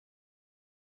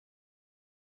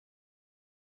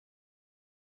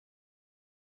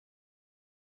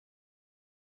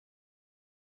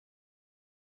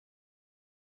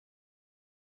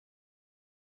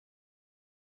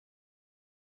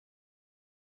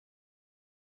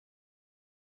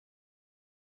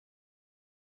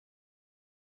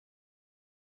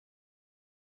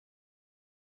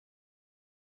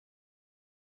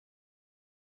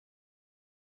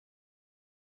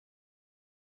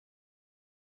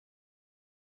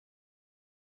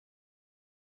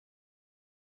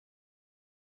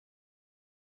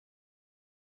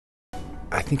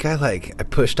I think I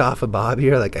pushed off a Bobby,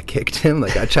 or like I kicked him.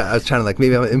 Like I was trying to like,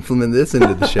 maybe I'm gonna implement this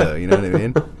into the show. You know what I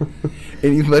mean?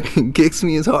 And he fucking kicks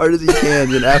me as hard as he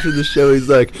can. And after the show, he's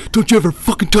like, "Don't you ever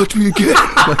fucking touch me again!"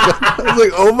 I was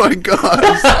like, "Oh my God,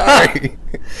 I'm sorry."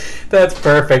 That's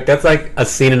perfect. That's like a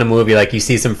scene in a movie. Like you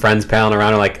see some friends palling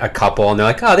around, or like a couple, and they're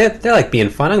like, "Oh, they're like being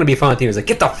fun. I'm gonna be fun with you." He's like,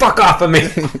 "Get the fuck off of me!"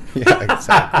 Yeah,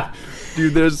 exactly.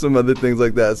 Dude, there's some other things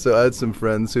like that. So I had some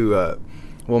friends who. I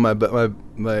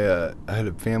had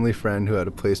a family friend who had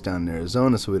a place down in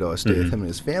Arizona, so we'd always stay with him and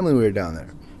his family when we were down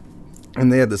there.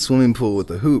 And they had the swimming pool with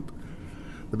the hoop,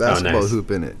 the basketball hoop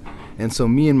in it. And so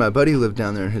me and my buddy lived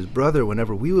down there, and his brother,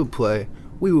 whenever we would play,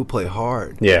 we would play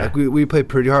hard. Yeah. Like we played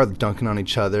pretty hard, dunking on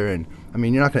each other, and I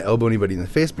mean, you're not going to elbow anybody in the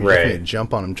face, but you're Right. going to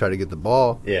jump on them, try to get the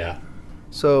ball. Yeah.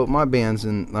 So my band's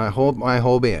in my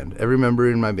whole band. Every member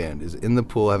in my band is in the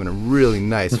pool having a really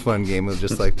nice, fun game of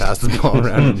just like pass the ball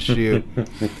around and shoot.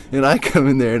 And I come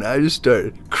in there and I just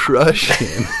start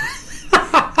crushing.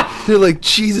 They're like,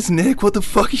 Jesus, Nick, what the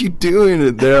fuck are you doing?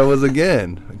 And there I was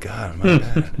again. God, my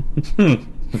bad.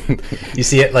 You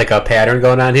see it like a pattern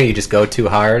going on here? You just go too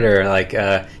hard, or like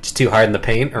just too hard in the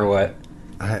paint, or what?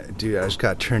 Dude, I just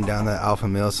got to turn down that alpha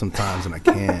male sometimes, and I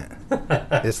can't.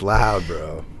 It's loud,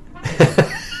 bro.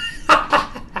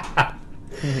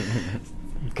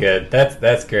 Good.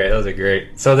 That's great. Those are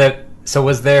great. So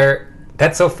was there?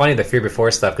 That's so funny, the Fear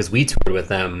Before stuff, because we toured with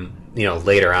them,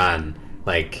 later on.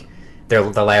 Like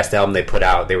the last album they put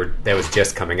out, that was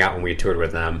just coming out when we toured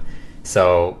with them.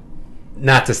 So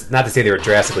not to say they were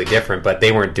drastically different, but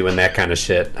they weren't doing that kind of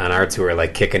shit on our tour,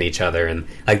 like kicking each other, and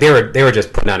like they were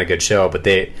just putting on a good show, but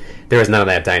there was none of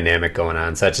that dynamic going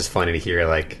on. So it's just funny to hear,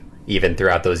 like, even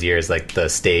throughout those years, like the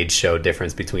stage show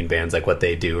difference between bands, like what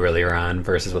they do earlier on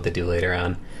versus what they do later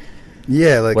on.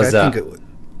 Yeah, like What's I up?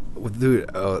 think, dude.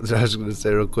 I was going to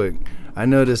say real quick. I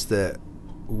noticed that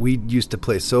we used to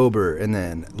play sober, and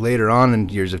then later on in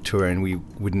years of touring, we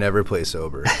would never play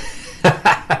sober.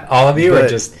 All of you, or But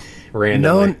just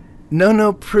randomly?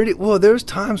 No. Pretty well. There was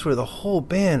times where the whole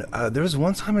band. There was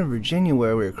one time in Virginia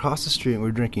where we were across the street and we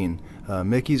were drinking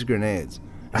Mickey's Grenades.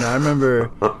 And I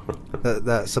remember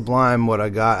that Sublime What I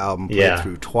Got album played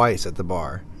through twice at the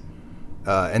bar.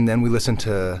 And then we listened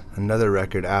to another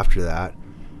record after that.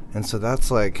 And so that's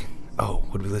like,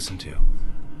 what did we listen to?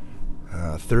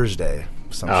 Thursday.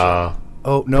 Some shit.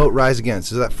 Oh, no, Rise Against.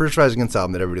 So that first Rise Against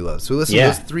album that everybody loves. So we listened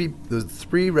to those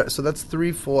three, so that's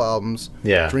 3 full albums.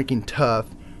 Yeah. Drinking Tough.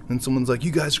 And someone's like,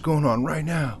 you guys are going on right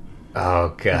now.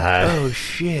 Oh, God. Oh,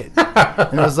 shit.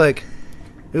 And it was like,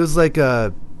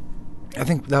 I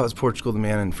think that was Portugal the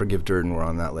Man and Forgive Durden were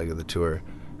on that leg of the tour.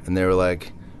 And they were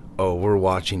like, oh, we're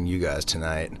watching you guys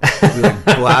tonight. We like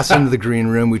blasted into the green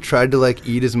room. We tried to like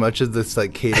eat as much of this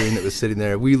like catering that was sitting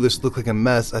there. We just looked like a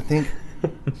mess. I think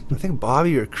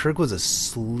Bobby or Kirk was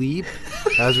asleep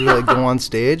as we were like going on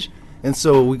stage. And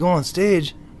so we go on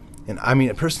stage, and I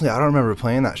mean, personally, I don't remember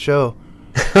playing that show.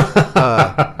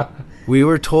 We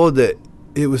were told that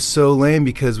it was so lame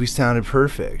because we sounded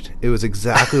perfect. It was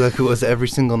exactly like it was every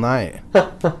single night.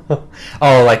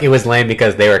 Oh, like it was lame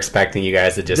because they were expecting you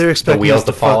guys to just the wheels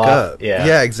to fall off. Up.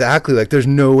 Yeah, exactly. Like there's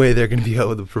no way they're gonna be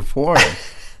able to perform.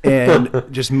 And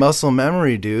just muscle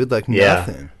memory, dude. Like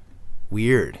nothing.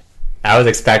 Weird. I was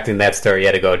expecting that story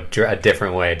to go a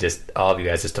different way. Just all of you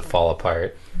guys just to fall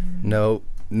apart. No.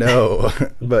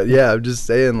 But yeah, I'm just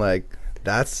saying, like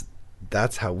that's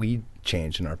how we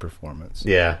changed in our performance.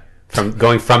 Yeah. From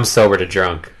going from sober to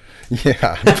drunk.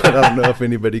 Yeah, but I don't know if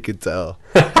anybody could tell.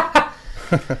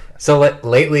 So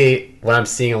lately, when I'm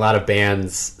seeing a lot of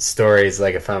bands' stories,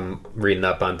 like if I'm reading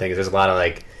up on things, there's a lot of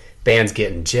like bands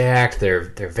getting jacked,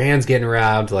 their vans getting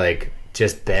robbed, like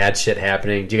just bad shit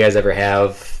happening. Do you guys ever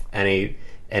have any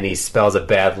spells of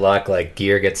bad luck, like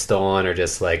gear gets stolen, or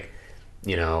just like,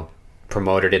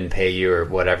 promoter didn't pay you or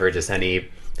whatever? Just any,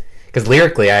 because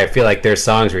lyrically, I feel like there's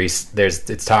songs where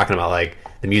it's talking about like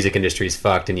the music industry's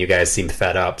fucked and you guys seem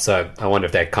fed up. So I wonder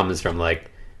if that comes from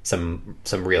like some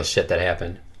real shit that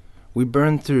happened. We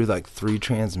burned through like 3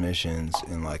 transmissions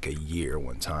in like a year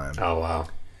one time. Oh, wow.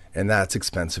 And that's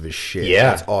expensive as shit. Yeah.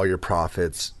 That's all your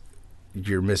profits.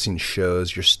 You're missing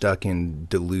shows. You're stuck in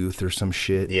Duluth or some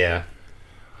shit. Yeah.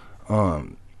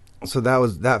 So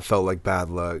that felt like bad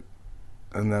luck.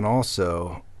 And then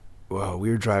also, well, we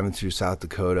were driving through South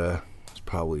Dakota. It was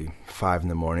probably 5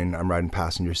 a.m. I'm riding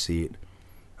passenger seat.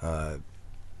 I'm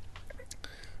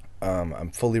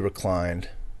fully reclined,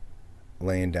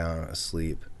 laying down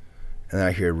asleep, and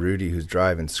I hear Rudy, who's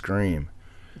driving, scream.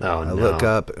 Oh, I look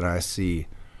up and I see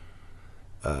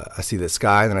the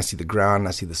sky, and then I see the ground, and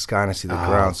I see the sky, and I see the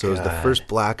ground. So it was the first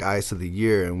black ice of the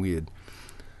year, and we had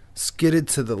skidded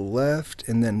to the left,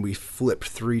 and then we flipped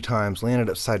 3 times, landed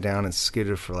upside down, and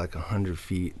skidded for like 100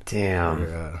 feet. Damn.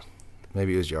 Or,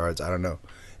 maybe it was yards. I don't know.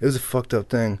 It was a fucked up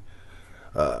thing.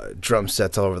 Drum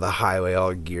sets all over the highway,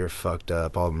 all gear fucked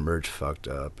up, all the merch fucked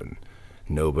up, and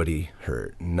nobody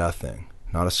hurt. Nothing.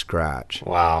 Not a scratch.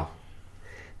 Wow.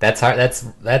 That's hard.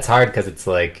 That's hard because it's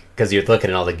like, because you're looking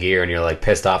at all the gear and you're like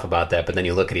pissed off about that, but then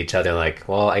you look at each other like,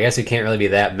 well, I guess you can't really be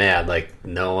that mad. Like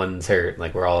no one's hurt.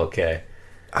 Like we're all okay.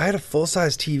 I had a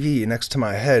full-size TV next to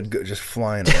my head just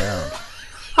flying around.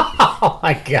 Oh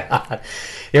my God.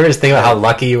 You ever just think about how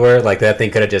lucky you were? Like that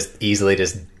thing could have just easily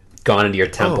just gone into your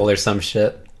temple or some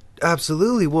shit.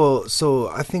 Absolutely. Well, so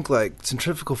I think like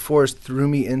centrifugal force threw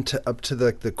me up to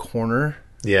the corner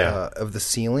of the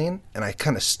ceiling, and I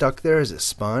kind of stuck there as it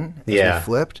spun as we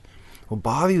flipped. Well,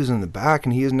 Bobby was in the back,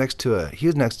 and he was next to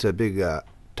a big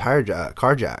car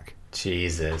jack.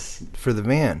 Jesus. For the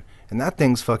van, and that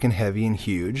thing's fucking heavy and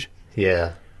huge.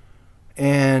 Yeah.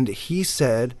 And he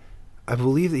said, I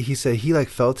believe that he said he like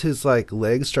felt his like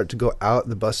legs start to go out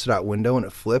the busted out window when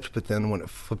it flipped, but then when it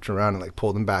flipped around, it like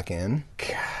pulled him back in.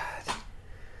 God,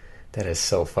 that is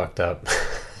so fucked up.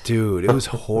 Dude, it was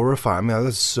horrifying. I mean, that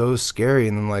was so scary.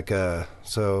 And then like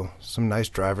so some nice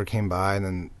driver came by, and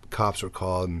then cops were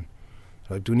called, and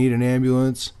they're like, "Do we need an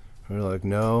ambulance?" And we're like,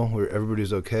 "No,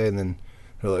 everybody's okay." And then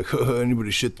they're like,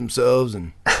 "Anybody shit themselves?"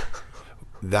 And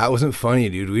that wasn't funny,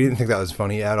 dude. We didn't think that was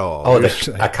funny at all. Oh,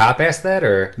 a cop asked that,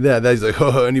 or? Yeah, he's like,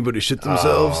 "Oh, anybody shit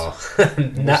themselves?" Oh.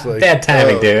 Not like, bad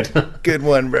timing, dude. Good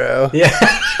one, bro. Yeah.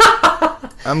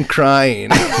 I'm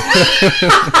crying.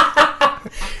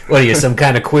 What are you, some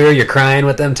kind of queer? You're crying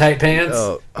with them tight pants?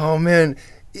 Oh man,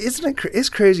 it's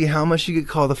crazy how much you get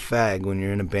called a fag when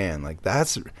you're in a band. Like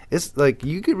it's like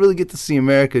you could really get to see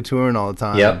America touring all the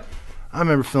time. Yep. I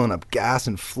remember filling up gas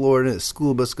in Florida. A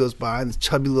school bus goes by, and this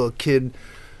chubby little kid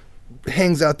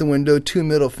hangs out the window, 2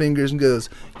 middle fingers, and goes,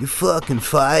 "You fucking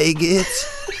faggots."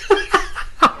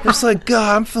 It's like,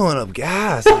 God, I'm filling up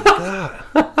gas. Like,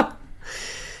 God.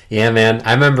 Yeah, man.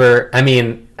 I remember. I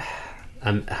mean,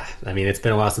 it's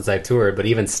been a while since I've toured, but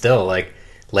even still, like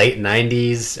late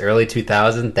 '90s, early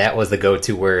 2000s, that was the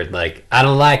go-to word. Like, I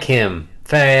don't like him,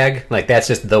 fag. Like, that's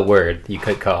just the word you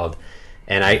could called.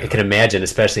 And I can imagine,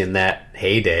 especially in that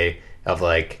heyday of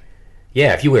like,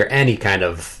 yeah, if you wear any kind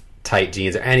of tight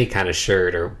jeans or any kind of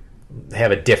shirt or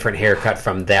have a different haircut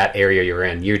from that area you're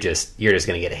in, you're just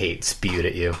gonna get hate spewed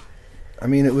at you. I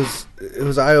mean, it was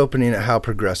eye-opening at how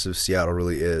progressive Seattle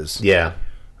really is. Yeah.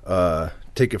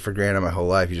 Take it for granted my whole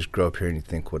life. You just grow up here and you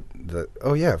think,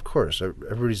 oh yeah, of course,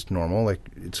 everybody's normal. Like,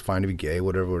 it's fine to be gay,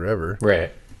 whatever.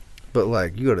 Right. But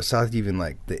like, you go to South, even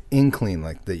like the inkling,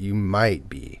 like that you might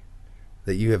be.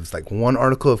 That you have like one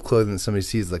article of clothing that somebody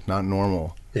sees like not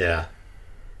normal. Yeah.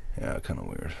 Yeah, kind of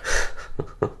weird.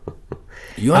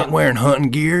 You ain't wearing hunting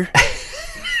gear.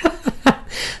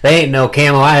 They ain't no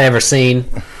camo I ever seen.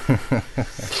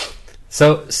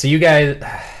 So you guys,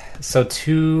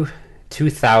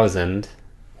 2000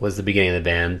 was the beginning of the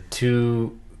band.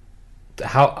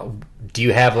 How do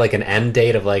you have like an end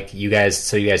date of like you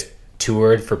guys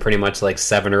toured for pretty much like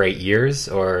 7 or 8 years,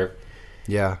 or?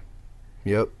 Yeah.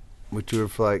 Yep. We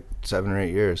toured for like 7 or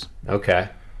 8 years. Okay.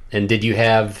 And did you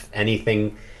have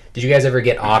anything? Did you guys ever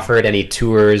get offered any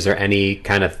tours or any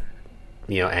kind of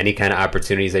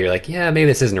opportunities that you're like, yeah, maybe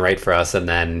this isn't right for us, and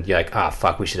then you're like, oh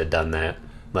fuck, we should have done that.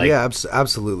 Like, yeah,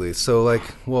 absolutely. So like,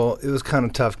 well, it was kind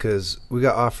of tough because we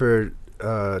got offered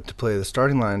to play the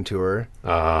Starting Line tour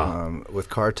with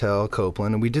Cartel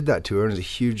Copeland, and we did that tour. And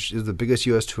it was the biggest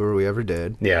U.S. tour we ever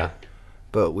did. Yeah.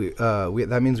 But we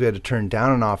that means we had to turn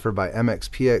down an offer by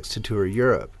MXPX to tour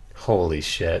Europe. Holy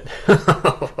shit.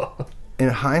 In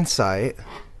hindsight,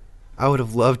 I would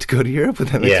have loved to go to Europe with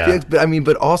MXPX,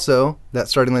 but also that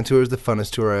Starting Line tour is the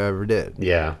funnest tour I ever did.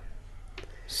 Yeah.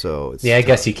 So it's I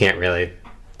guess you can't really.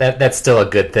 That's still a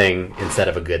good thing instead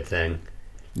of a good thing.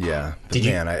 Yeah.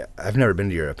 But I've never been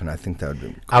to Europe, and I think that would be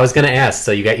cool. I was gonna ask.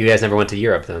 So you guys never went to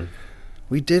Europe then?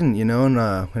 We didn't, and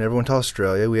we never went to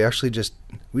Australia. We actually just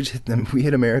hit them. We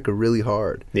hit America really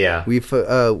hard. Yeah. We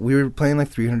were playing like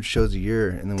 300 shows a year,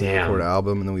 and then we Damn. record an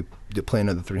album, and then we play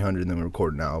another 300, and then we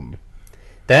record an album.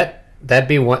 That'd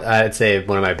be one. I'd say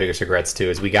one of my biggest regrets too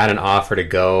is we got an offer to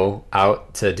go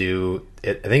out to do.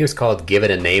 I think it was called Give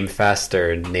It a Name Fest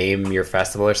or Name Your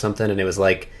Festival or something, and it was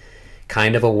like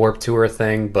kind of a Warped Tour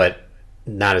thing, but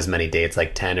not as many dates,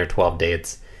 like 10 or 12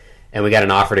 dates. And we got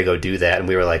an offer to go do that, and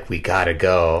we were like, we gotta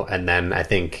go. And then I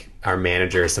think our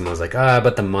manager or someone was like,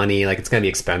 but the money, like, it's gonna be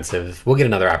expensive. We'll get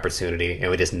another opportunity.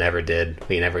 And we just never did.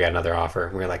 We never got another offer.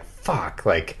 And we were like, fuck,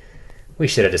 like, we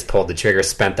should have just pulled the trigger,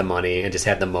 spent the money, and just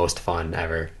had the most fun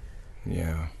ever.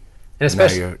 Yeah. And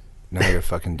especially now you're a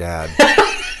fucking dad.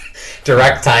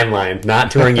 Direct timeline,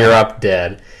 not touring Europe,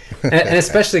 dead. And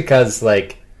especially because,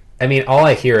 like, I mean, all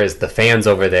I hear is the fans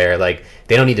over there, like,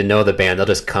 they don't need to know the band. They'll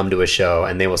just come to a show,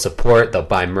 and they will support, they'll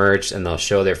buy merch, and they'll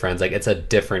show their friends. Like, it's a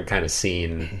different kind of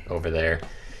scene over there.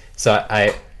 So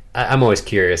I'm always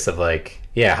curious of, like,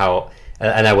 yeah, how,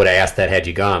 and I would have asked that had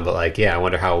you gone, but, like, yeah, I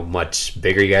wonder how much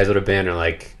bigger you guys would have been, or,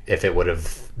 like, if it would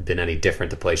have been any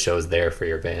different to play shows there for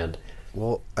your band.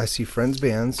 Well, I see friends'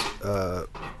 bands.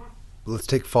 Let's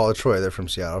take Fall of Troy. They're from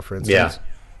Seattle, for instance. Yeah.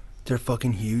 They're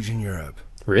fucking huge in Europe.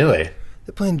 Really?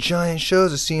 they're playing giant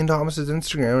shows. I see in Thomas's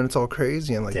Instagram, and it's all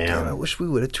crazy. I'm like, Damn. damn, I wish we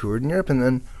would have toured in Europe. And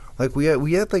then, like, we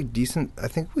had like decent. I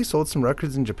think we sold some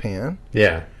records in Japan.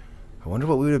 Yeah. I wonder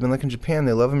what we would have been like in Japan.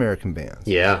 They love American bands.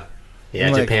 Yeah. Yeah,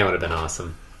 And, like, Japan would have been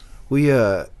awesome. We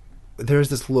there was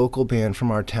this local band from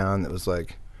our town that was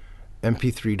like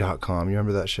mp3.com. You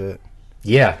remember that shit?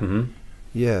 Yeah. Mm-hmm.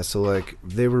 Yeah, so like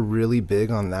they were really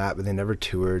big on that, but they never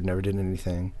toured, never did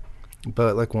anything.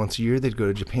 But like once a year they'd go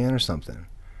to Japan or something.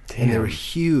 Damn. And they were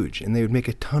huge and they would make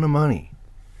a ton of money.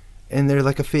 And they're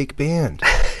like a fake band.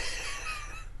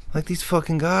 Like these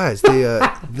fucking guys. They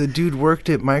the dude worked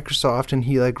at Microsoft and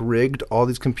he like rigged all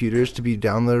these computers to be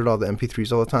downloaded all the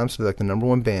MP3s all the time, so they're like the number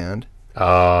one band.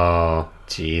 Oh,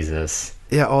 Jesus.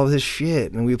 Yeah, all this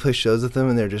shit. And we play shows with them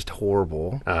and they're just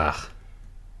horrible. Ugh.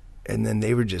 And then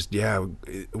they were just, yeah,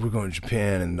 we're going to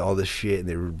Japan and all this shit. And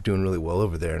they were doing really well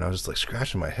over there. And I was just like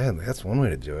scratching my head. Like, that's one way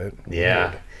to do it.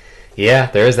 Yeah.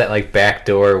 Yeah, there is that like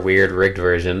backdoor weird rigged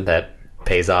version that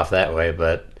pays off that way,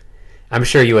 but I'm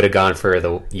sure you would have gone for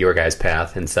your guys'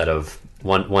 path instead of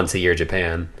once a year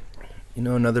Japan. You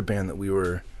know, another band that we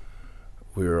were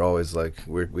always like,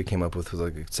 we came up with was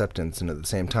like Acceptance. And at the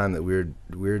same time that we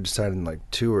were deciding like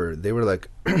tour, they were like,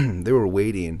 they were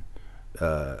waiting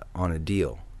on a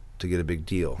deal to get a big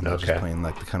deal. Not just playing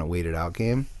like the kind of waited out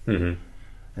game. Mm-hmm.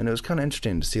 And it was kind of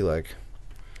interesting to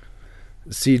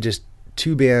see just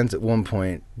two bands at one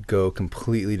point go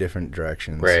completely different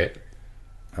directions. Right.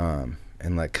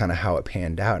 And like kind of how it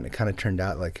panned out. And it kind of turned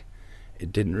out like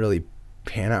it didn't really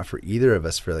pan out for either of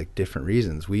us for like different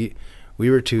reasons. We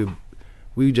toured too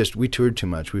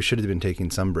much. We should have been taking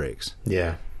some breaks.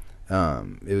 Yeah.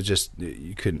 It was just,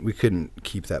 we couldn't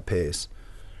keep that pace.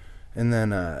 And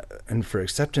then, and for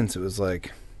Acceptance, it was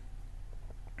like,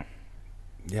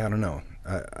 yeah, I don't know.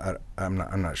 I'm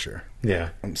not sure. Yeah.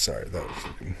 I'm sorry.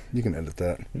 You can edit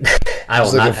that. I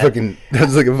will not. That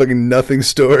was like a fucking nothing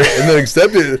story. And then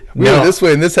Accepted. We went this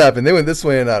way and this happened. They went this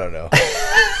way and I don't know.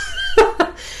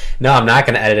 No, I'm not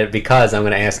going to edit it because I'm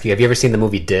going to ask you, have you ever seen the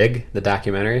movie Dig, the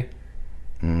documentary?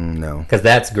 No. Because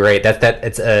that's great.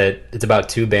 It's about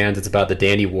two bands. It's about the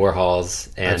Dandy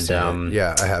Warhols and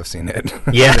yeah, I have seen it.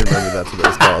 Yeah. I remember that's what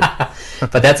it's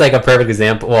called. But that's like a perfect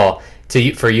example. Well,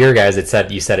 for your guys,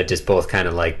 you said it just both kind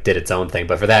of like did its own thing.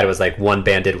 But for that, it was like one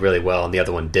band did really well and the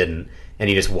other one didn't, and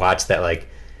you just watched that. Like,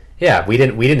 yeah, we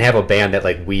didn't have a band that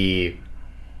like we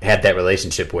had that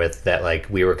relationship with that like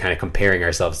we were kind of comparing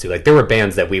ourselves to. Like there were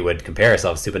bands that we would compare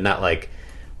ourselves to, but not like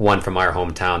one from our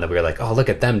hometown that we were like, oh, look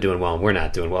at them doing well and we're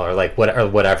not doing well, or like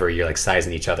whatever. You're like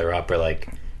sizing each other up or like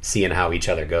seeing how each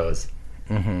other goes.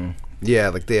 Mm-hmm. Yeah,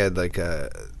 like they had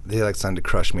signed to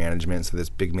Crush Management, so this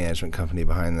big management company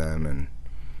behind them, and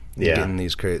they're getting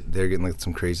they're getting like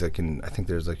some crazy I think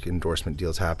there's like endorsement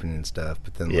deals happening and stuff.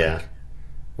 But then like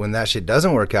when that shit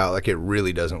doesn't work out, like it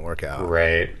really doesn't work out.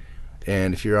 Right.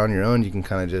 And if you're on your own, you can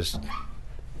kind of just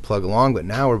plug along. But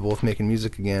now we're both making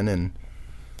music again, and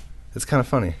it's kind of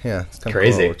funny. Yeah, it's kind of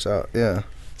crazy. Cool how it works out. Yeah.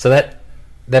 So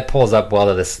that pulls up well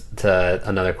to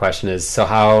another question is, so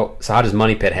how does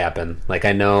Money Pit happen? Like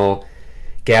I know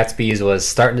Gatsby's was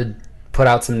starting to put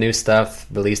out some new stuff,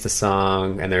 released a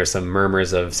song, and there's some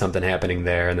murmurs of something happening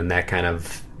there, and then that kind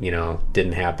of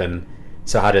didn't happen.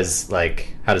 So how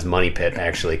does Money Pit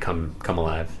actually come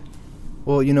alive?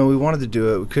 Well, we wanted to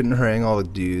do it. We couldn't harangue all the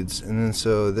dudes, and then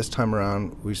so this time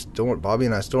around, Bobby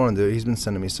and I still want to do it. He's been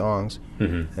sending me songs,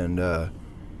 and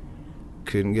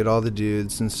couldn't get all the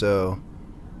dudes, and so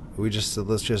we just said,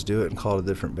 let's just do it and call it a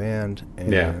different band,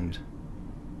 and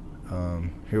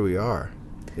here we are.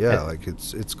 Yeah, like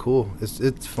it's cool.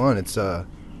 It's fun. It's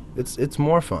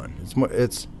more fun.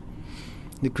 It's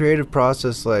the creative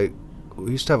process. Like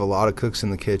we used to have a lot of cooks in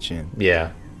the kitchen.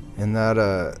 Yeah, and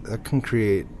that can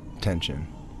create tension.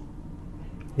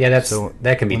 Yeah,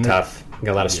 that can be tough. You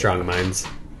got a lot of strong minds.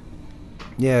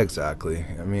 Yeah, exactly.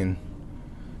 I mean,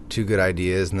 two good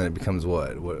ideas, and then it becomes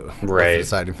what right? What's the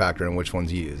deciding factor in which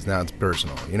one's used. Now it's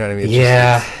personal. You know what I mean?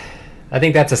 I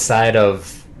think that's a side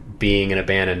of being in a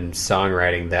band and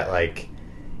songwriting that like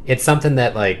it's something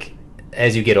that like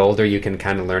as you get older you can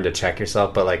kind of learn to check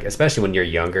yourself, but like especially when you're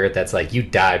younger, that's like you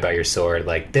die by your sword.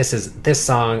 Like this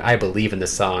song, I believe in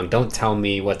this song, don't tell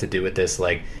me what to do with this,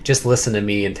 like just listen to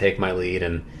me and take my lead.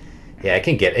 And yeah, it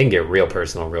can get real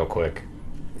personal real quick.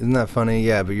 Isn't that funny?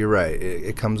 Yeah, but you're right.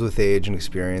 It comes with age and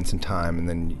experience and time, and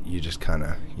then you just kind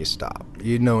of you stop.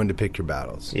 You know when to pick your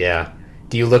battles. Yeah.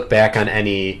 Do you look back on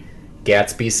any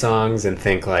Gatsby songs and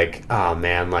think like, oh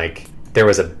man, like there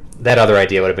was that other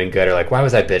idea would have been good, or like why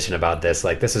was I bitching about this?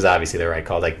 Like this was obviously the right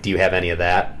call. Like, do you have any of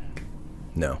that?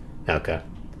 No. Okay.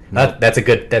 No. That's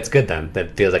good then.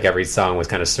 That feels like every song was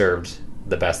kind of served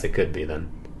the best it could be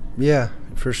then. Yeah,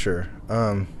 for sure.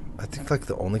 I think like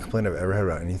the only complaint I've ever had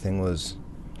about anything was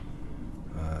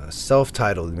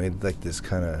self-titled. They made like this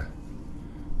kind of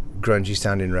grungy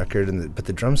sounding record, but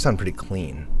the drums sound pretty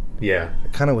clean. Yeah. I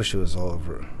kind of wish it was all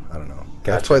over. I don't know.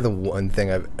 Gotcha. That's probably the one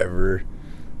thing I've ever.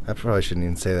 I probably shouldn't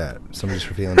even say that. Somebody's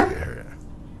for feeling to get hurt.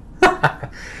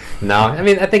 No, I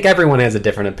mean, I think everyone has a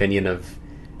different opinion of.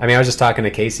 I mean, I was just talking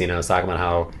to Casey, and I was talking about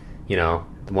how, you know,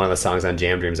 one of the songs on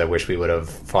Jam Dreams I wish we would have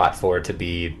fought for to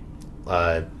be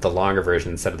the longer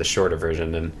version instead of the shorter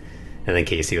version, and then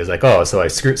Casey was like, "Oh, so I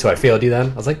failed you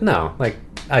then?" I was like, "No, like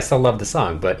I still love the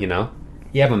song, but you know,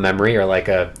 you have a memory or like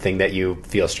a thing that you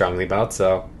feel strongly about,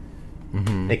 so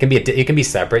it can be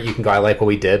separate. You can go, I like what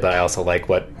we did, but I also like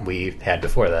what we had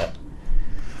before that."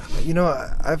 You know,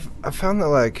 I've found that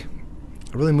like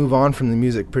I really move on from the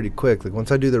music pretty quick. Like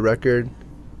once I do the record,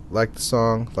 like the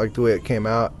song, like the way it came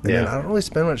out, and then I don't really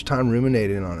spend much time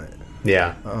ruminating on it.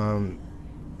 Yeah.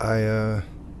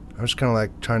 I'm just kind of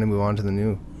like trying to move on to the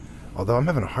new. Although I'm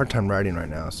having a hard time writing right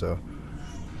now, so.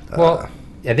 Well,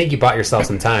 I think you bought yourself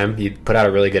some time. You put out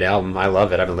a really good album. I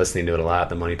love it. I've been listening to it a lot.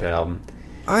 The Money Pit album.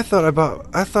 I thought I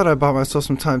bought myself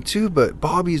some time too, but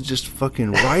Bobby's just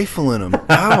fucking rifling them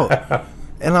out,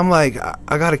 and I'm like,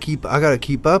 I gotta keep up,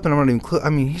 and I'm not even.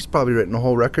 I mean, he's probably written a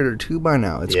whole record or two by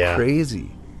now. It's crazy.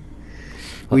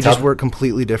 Well, we just work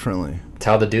completely differently.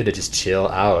 Tell the dude to just chill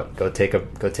out. Go take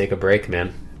a break,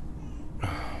 man.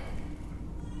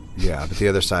 Yeah, but the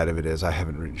other side of it is I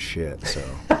haven't written shit, so.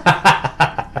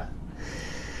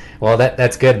 Well,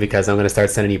 that's good because I'm going to start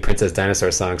sending you Princess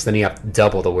Dinosaur songs. Then you have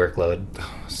double the workload.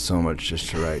 So much just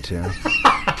to write to.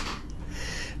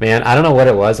 Man, I don't know what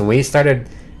it was. When we started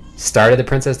the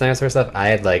Princess Dinosaur stuff, I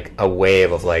had like a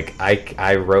wave of like,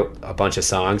 I wrote a bunch of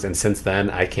songs, and since then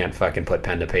I can't fucking put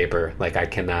pen to paper. Like I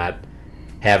cannot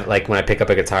have, like when I pick up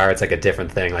a guitar, it's like a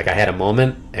different thing. Like I had a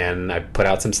moment and I put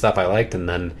out some stuff I liked, and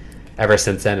then ever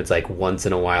since then it's like once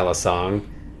in a while a song.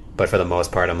 But for the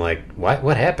most part, I'm like,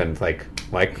 what happened? Like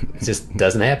it just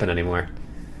doesn't happen anymore.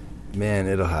 Man,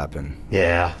 it'll happen.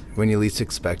 Yeah. When you least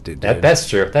expect it, dude. That's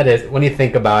true. That is. When you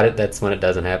think about it, that's when it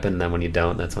doesn't happen. And then when you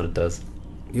don't, that's when it does.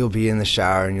 You'll be in the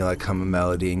shower and you'll like hum a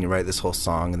melody and you write this whole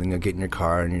song, and then you'll get in your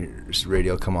car and your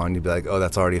radio come on and you'll be like, oh,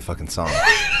 that's already a fucking song.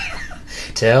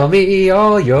 Tell me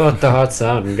all your thoughts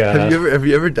on God. Have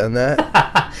you ever done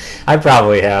that? I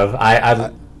probably have.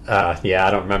 Yeah,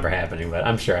 I don't remember happening, but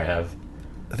I'm sure I have.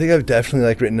 I think I've definitely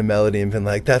like written a melody and been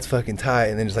like, that's fucking tight,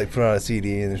 and then just like put it on a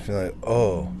CD and just been like,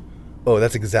 oh,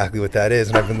 that's exactly what that is,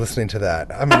 and I've been listening to that.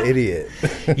 I'm an idiot.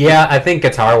 Yeah, I think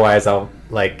guitar-wise, I'll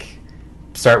like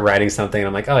start writing something and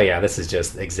I'm like, oh yeah, this is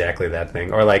just exactly that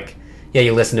thing. Or like, yeah,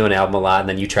 you listen to an album a lot and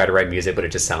then you try to write music, but it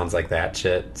just sounds like that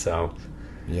shit. So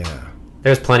yeah,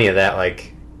 there's plenty of that.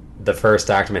 Like the first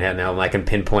Dr. Manhattan album, I can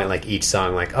pinpoint like each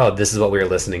song, like, oh, this is what we were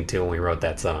listening to when we wrote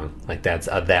that song. Like that's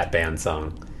a that band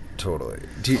song. Totally.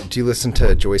 Do you listen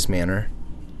to Joyce Manor?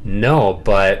 No,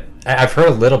 but I've heard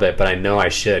a little bit, but I know I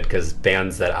should because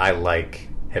bands that I like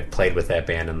have played with that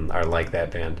band and are like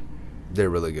that band. They're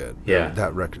really good. Yeah.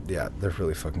 That record, yeah, they're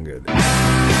really fucking good.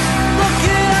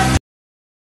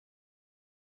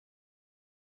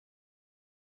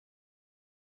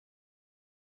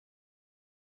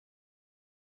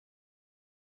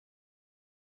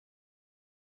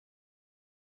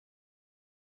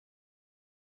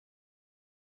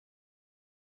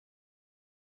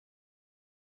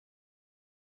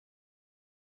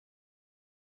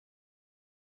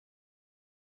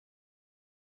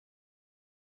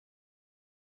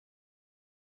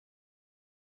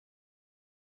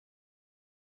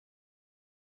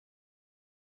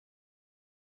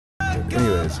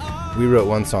 Anyways, we wrote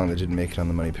one song that didn't make it on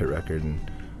the Money Pit record,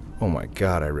 and oh my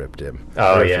god, I ripped him.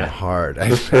 Oh, I ripped yeah. him hard. I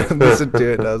listened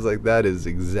to it and I was like, that is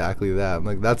exactly that. I'm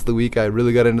like, that's the week I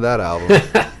really got into that album.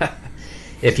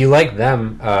 If you like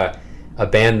them, a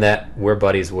band that we're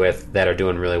buddies with that are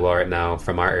doing really well right now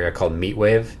from our area called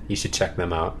Meatwave, you should check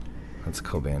them out. That's a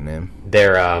cool band name.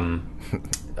 They're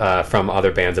from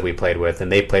other bands that we played with, and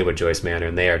they played with Joyce Manor,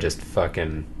 and they are just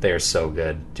they are so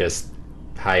good. Just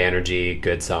high energy,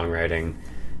 good songwriting,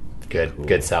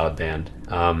 good solid band.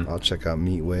 I'll check out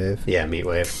Meatwave. Yeah,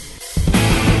 Meatwave.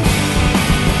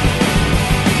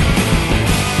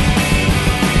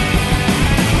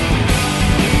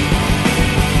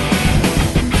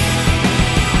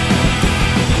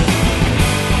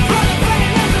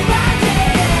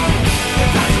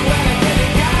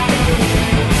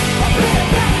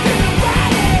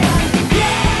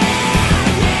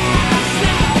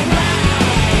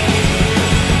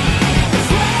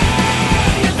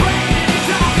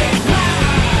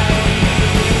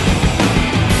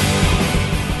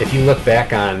 If you look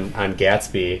back on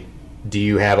Gatsby, do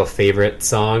you have a favorite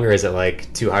song, or is it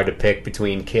like too hard to pick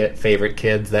between favorite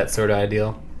kids, that sort of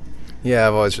ideal? Yeah,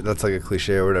 I've always, that's like a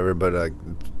cliche or whatever, but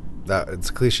that it's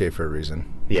a cliche for a reason.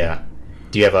 Yeah.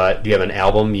 Do you have an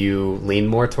album you lean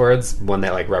more towards, one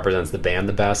that like represents the band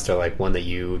the best, or like one that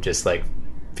you just like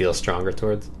feel stronger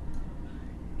towards?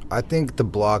 I think the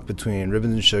block between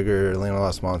Ribbons and Sugar, Land of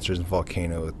Lost Monsters, and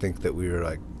Volcano, I think that we were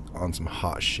like on some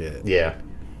hot shit. Yeah.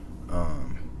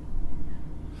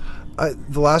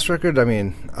 The last record, I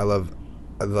mean, I love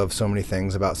so many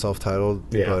things about Self-Titled,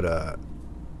 but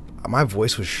my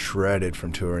voice was shredded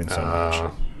from touring so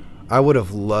much. I would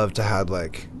have loved to had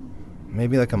like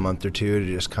maybe like a month or two to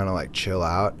just kind of like chill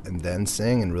out and then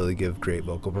sing and really give great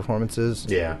vocal performances.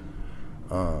 Yeah.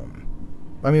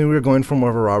 I mean, we were going for more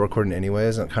of a raw recording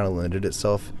anyways, and it kind of lended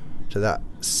itself to that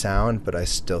sound, but I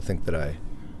still think that I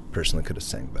personally could have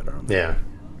sang better on that. Yeah.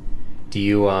 Do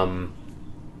you,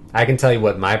 I can tell you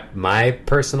what my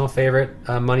personal favorite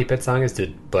Money Pit song is,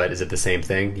 but is it the same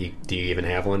thing? Do you even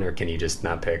have one, or can you just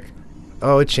not pick?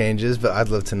 Oh, it changes, but I'd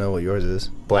love to know what yours is.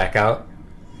 Blackout.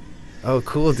 Oh,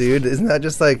 cool, dude. Isn't that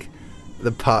just like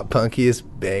the pop punkiest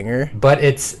banger? But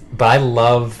I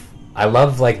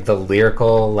love like the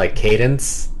lyrical like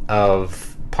cadence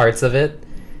of parts of it.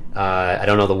 I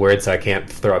don't know the words, so I can't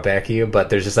throw it back at you, but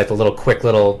there's just like the little quick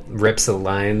little rips of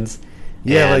lines.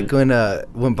 Yeah, like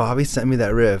when Bobby sent me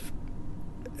that riff,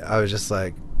 I was just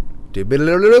like,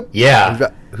 yeah,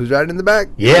 who's riding in the back?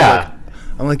 Yeah.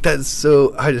 I'm like, that's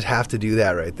so, I just have to do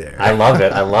that right there. I love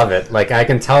it. I love it. Like, I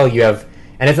can tell you have,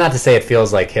 and it's not to say it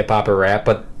feels like hip hop or rap,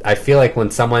 but I feel like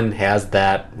when someone has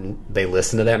that, they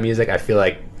listen to that music, I feel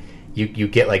like you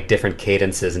get like different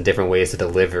cadences and different ways to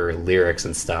deliver lyrics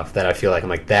and stuff that I feel like I'm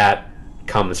like, that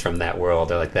comes from that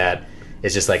world, or like that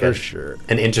is just like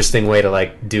an interesting way to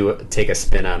like take a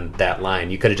spin on that line.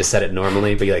 You could have just said it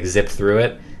normally, but you like zip through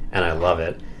it, and I love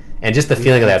it. And just the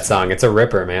feeling of that song, it's a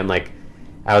ripper, man. Like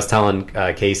I was telling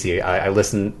Casey, I was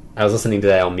listening to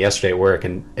that album yesterday at work,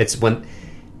 and it's when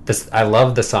I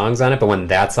love the songs on it, but when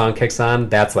that song kicks on,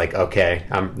 that's like, okay,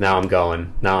 I'm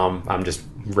going. Now I'm just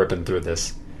ripping through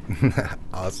this.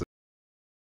 Awesome.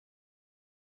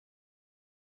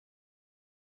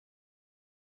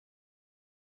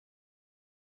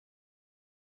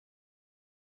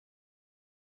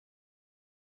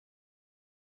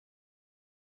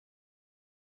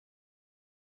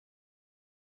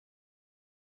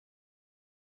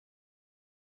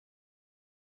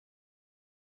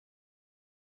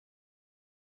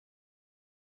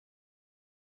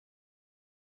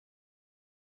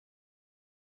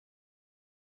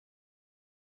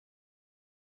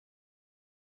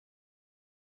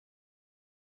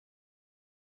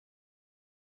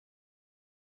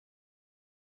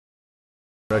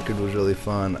 Record was really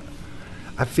fun.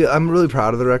 I'm really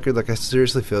proud of the record. Like, I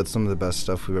seriously feel it's some of the best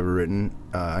stuff we've ever written.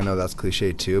 I know that's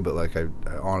cliche too, but like I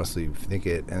honestly think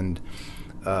it, and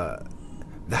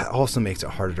that also makes it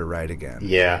harder to write again.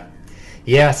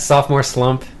 Yeah, sophomore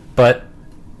slump, but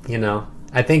you know,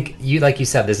 I think like you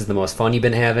said, this is the most fun you've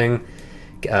been having.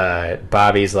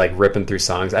 Bobby's like ripping through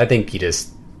songs. I think you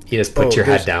just put your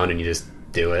head down and you just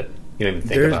do it. You don't even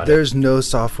think about it. There's no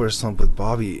software slump with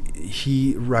Bobby.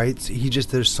 He writes.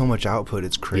 There's so much output.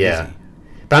 It's crazy. Yeah.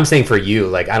 But I'm saying for you,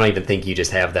 like, I don't even think you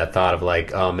just have that thought of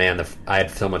like, oh man, I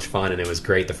had so much fun and it was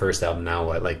great the first album. Now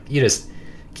what? Like, you just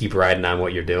keep riding on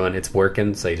what you're doing. It's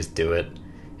working, so you just do it.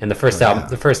 And the first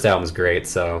album is great.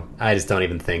 So I just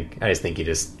think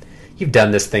you've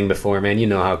done this thing before, man. You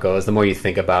know how it goes. The more you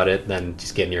think about it, then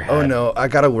just get in your head. Oh no, I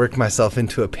gotta work myself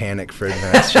into a panic for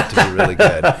advanced shit to be really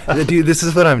good. Dude, this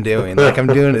is what I'm doing. Like, I'm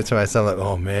doing it to myself. Like,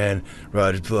 oh man,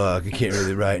 Roger's block. I can't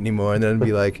really write anymore. And then I'd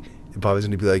be like, Bobby's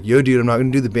gonna be like, yo, dude, I'm not gonna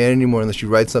do the band anymore unless you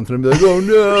write something. And be like, oh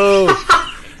no.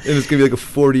 And it's gonna be like a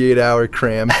 48-hour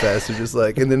cram fest, or just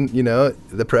like, and then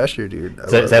the pressure, dude.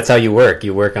 So that's how you work.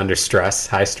 You work under stress,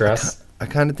 high stress. I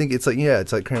kind of think it's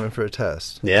like cramming for a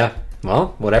test. Yeah.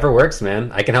 Well, whatever works,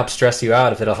 man. I can help stress you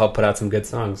out if it'll help put out some good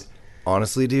songs.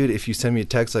 Honestly, dude, if you send me a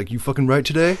text like, you fucking write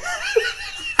today?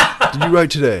 Did you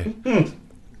write today?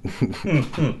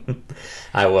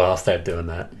 I will. I'll start doing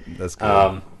that. That's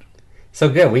good. So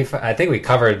good. I think we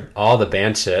covered all the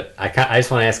band shit. I just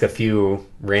want to ask a few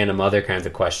random other kinds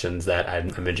of questions that I'm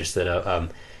interested in. And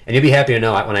you'll be happy to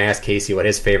know when I ask Casey what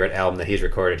his favorite album that he's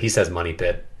recorded, he says Money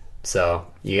Pit. So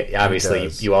obviously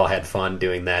you all had fun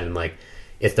doing that, and like,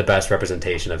 it's the best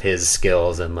representation of his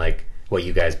skills and like what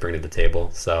you guys bring to the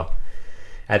table. So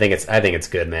I think it's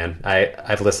good, man.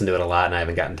 I've listened to it a lot and I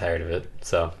haven't gotten tired of it.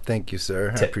 So thank you,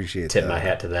 sir. I appreciate that. Tip my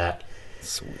hat to that.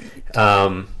 Sweet.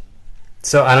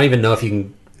 So I don't even know if you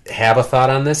can have a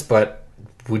thought on this, but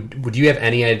would you have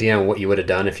any idea on what you would have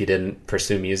done if you didn't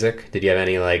pursue music? Did you have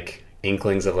any like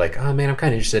inklings of like, oh man, I'm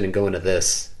kind of interested in going to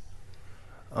this?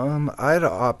 I had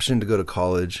an option to go to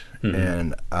college, Mm-hmm.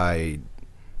 and I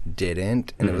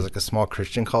didn't, and it was like a small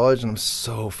Christian college, and I'm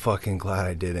so fucking glad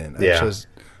I didn't. Yeah.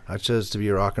 I chose to be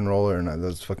a rock and roller, and that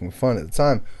was fucking fun at the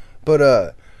time.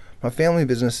 But my family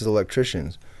business is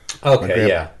electricians. Okay,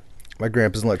 yeah. My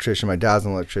grandpa's an electrician, my dad's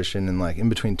an electrician, and like in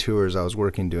between tours, I was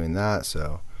working doing that.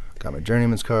 So got my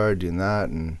journeyman's card, doing that,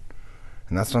 and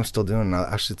that's what I'm still doing.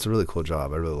 Actually, it's a really cool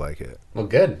job. I really like it. Well,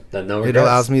 good. Then no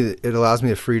regrets. It allows me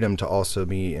the freedom to also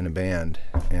be in a band,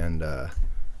 and I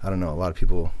don't know, a lot of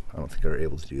people I don't think are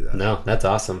able to do that. No, that's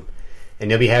awesome. And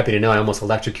you'll be happy to know I almost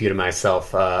electrocuted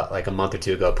myself like a month or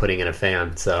two ago putting in a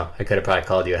fan. So I could have probably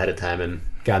called you ahead of time and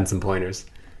gotten some pointers.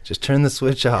 Just turn the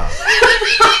switch off.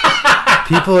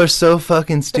 People are so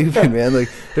fucking stupid, man. Like,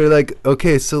 they're like,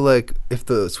 okay, so like if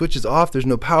the switch is off, there's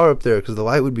no power up there because the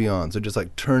light would be on. So just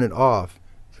like turn it off.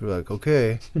 So we're like,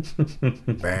 okay.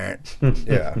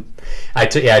 Yeah. I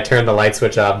turned the light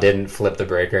switch off, didn't flip the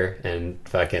breaker, and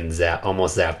fucking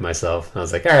almost zapped myself. I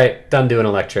was like, all right, done doing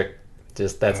electric.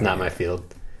 Just that's not my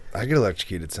field. I get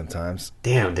electrocuted sometimes.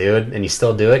 Damn, dude. And you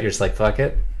still do it? You're just like, fuck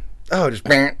it? Oh, just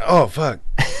oh fuck.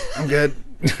 I'm good.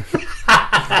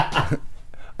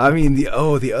 I mean, the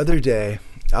other day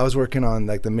I was working on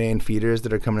like the main feeders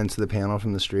that are coming into the panel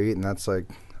from the street, and that's like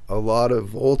a lot of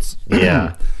volts.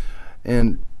 Yeah.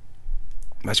 And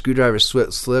my screwdriver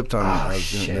slipped on Oh, I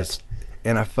was doing shit. this,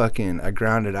 and I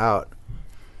ground it out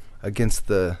against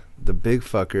the big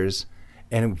fuckers,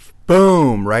 and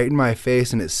boom, right in my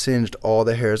face, and it singed all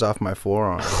the hairs off my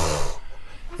forearm.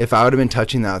 If I would have been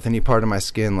touching that with any part of my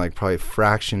skin, like probably a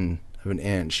fraction of an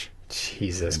inch.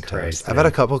 Jesus Christ. I've had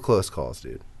a couple close calls,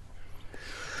 dude.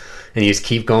 And you just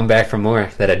keep going back for more.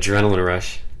 That adrenaline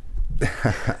rush.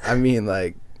 I mean,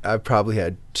 like, I've probably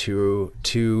had two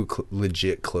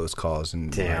legit close calls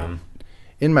in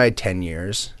my 10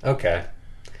 years. Okay.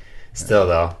 Still,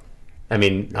 though. I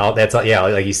mean, that's all, yeah,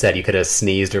 like you said, you could have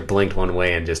sneezed or blinked one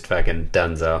way and just fucking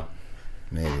donezo.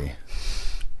 Maybe.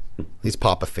 At least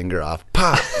pop a finger off.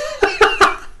 Pop!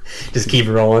 Just keep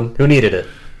rolling. Who needed it?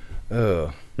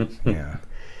 Oh, yeah.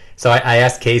 So I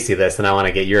asked Casey this, and I want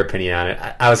to get your opinion on it.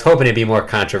 I was hoping it'd be more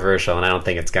controversial, and I don't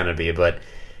think it's going to be, but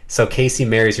so Casey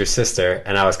marries your sister,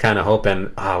 and I was kind of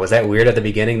hoping, was that weird at the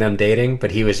beginning, them dating? But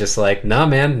he was just like, no,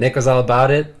 man, Nick was all about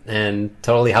it and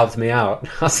totally helped me out.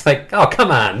 I was like, oh,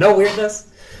 come on, no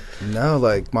weirdness? No,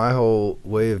 like, my whole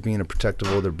way of being a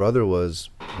protective older brother was,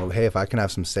 well, hey, if I can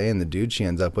have some say in the dude she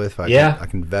ends up with, I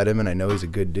can vet him, and I know he's a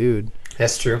good dude.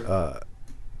 That's true.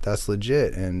 That's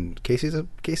legit, and Casey's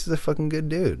a fucking good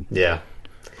dude. Yeah.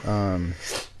 I'm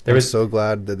so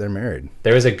glad that they're married.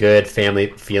 There was a good family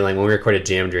feeling when we recorded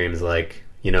Jam Dreams, like,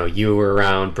 you know, you were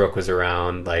around, Brooke was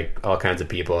around, like, all kinds of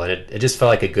people, and it just felt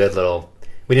like a good little,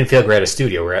 we didn't feel like we're at a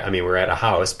studio, we're at a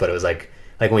house, but it was like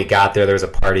when we got there was a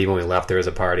party, when we left there was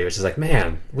a party. It was just like,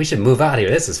 man, we should move out here,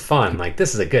 this is fun, like,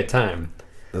 this is a good time.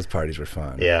 Those parties were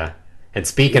fun. Yeah. And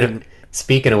speaking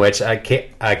of which,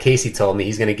 Casey told me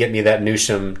he's going to get me that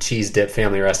Newsham cheese dip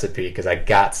family recipe because I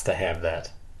gots to have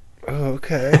that. Oh,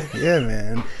 okay. Yeah,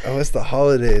 man. Oh, it's the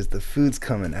holidays. The food's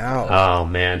coming out. Oh,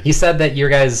 man. He said that your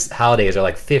guys' holidays are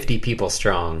like 50 people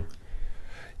strong.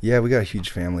 Yeah, we got a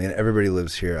huge family, and everybody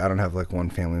lives here. I don't have like one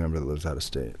family member that lives out of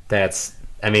state. That's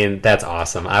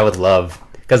awesome. I would love,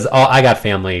 because I got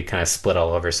family kind of split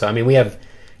all over. So, I mean, we have,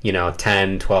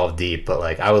 10, 12 deep, but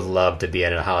like I would love to be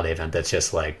at a holiday event that's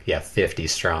just like, 50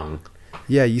 strong.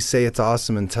 Yeah, you say it's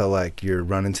awesome until like you're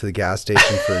running to the gas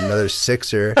station for another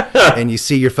sixer, and you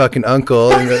see your fucking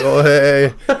uncle, and you're like, oh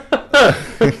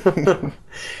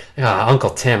hey. Uncle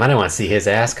Tim, I didn't want to see his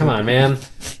ass. Come on, man.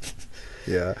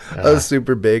 Yeah, I was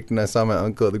super baked, and I saw my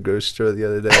uncle at the grocery store the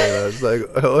other day, and I was like,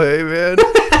 oh hey man.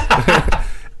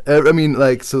 I mean,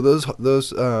 like, so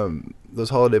those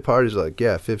holiday parties are like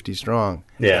 50 strong.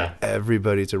 Yeah,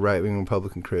 everybody's a right-wing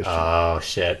Republican Christian. Oh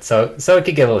shit! So it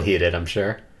could get a little heated, I'm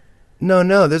sure.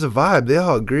 No, there's a vibe. They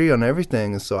all agree on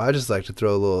everything, so I just like to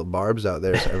throw little barbs out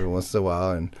there every once in a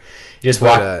while. And you just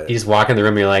walk in the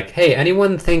room. And you're like, "Hey,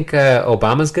 anyone think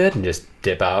Obama's good?" And just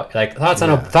dip out. Like thoughts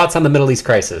on the Middle East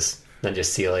crisis. Then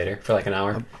just see you later for like an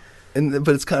hour.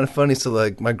 But it's kind of funny. So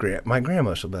like my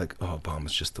grandma, she'll be like, "Oh,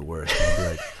 Obama's just the worst." And I'll be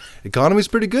like, "Economy's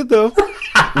pretty good though."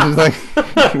 like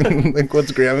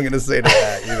what's grandma gonna say to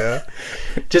that? You know?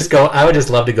 I would just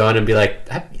love to go in and be like,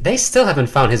 they still haven't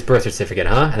found his birth certificate,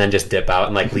 huh? And then just dip out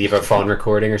and like leave a phone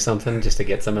recording or something just to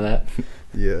get some of that.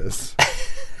 Yes.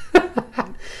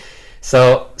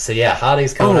 So yeah,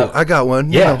 holidays coming up. I got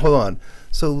one. Yeah. No, hold on.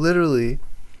 So literally,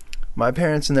 my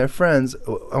parents and their friends.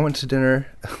 I went to dinner.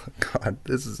 God,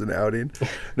 this is an outing.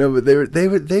 No, but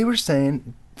they were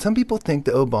saying some people think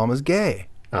that Obama's gay.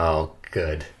 Oh,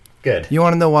 good. Good. You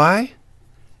want to know why?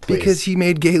 Please. Because he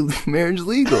made gay marriage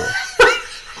legal.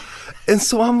 And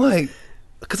so I'm like,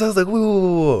 because I was like,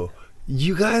 whoa.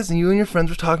 You guys and you and your friends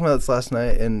were talking about this last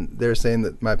night, and they were saying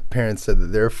that my parents said that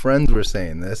their friends were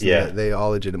saying this, and that they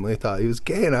all legitimately thought he was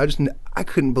gay, and I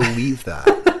couldn't believe that.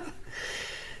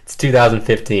 It's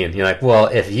 2015. You're like, well,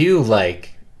 if you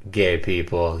like gay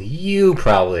people, you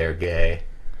probably are gay.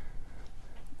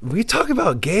 We talk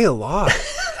about gay a lot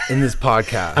in this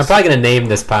podcast. I'm probably going to name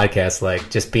this podcast like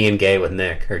just being gay with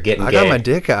Nick or getting gay. I got my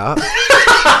dick out.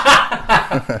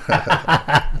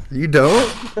 You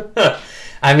don't?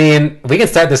 I mean, we can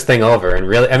start this thing over and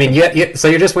really. I mean, so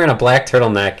you're just wearing a black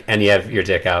turtleneck and you have your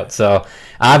dick out. So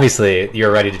obviously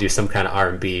you're ready to do some kind of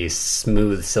R&B,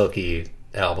 smooth, silky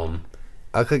album.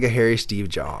 I look like a hairy Steve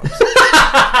Jobs.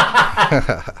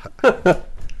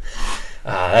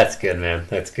 That's good, man.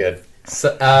 That's good.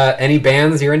 So, any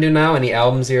bands you're into now? Any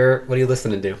albums what are you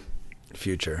listening to?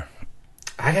 Future.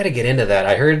 I got to get into that.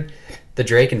 I heard the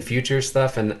Drake and Future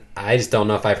stuff, and I just don't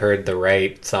know if I've heard the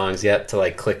right songs yet to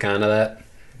like click onto that.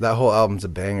 That whole album's a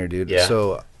banger, dude. Yeah.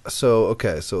 So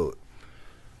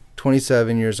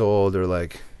 27 years old, or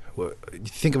like, you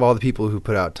think of all the people who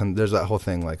put out. There's that whole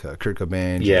thing like Kurt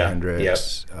Cobain, Jimi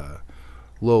Hendrix,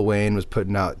 Lil Wayne was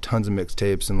putting out tons of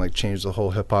mixtapes and like changed the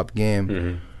whole hip hop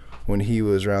game when he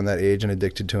was around that age and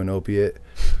addicted to an opiate.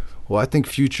 Well, I think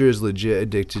Future is legit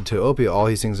addicted to opiate. All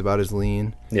he sings about is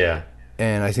lean. Yeah.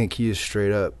 And I think he is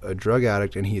straight up a drug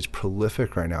addict, and he's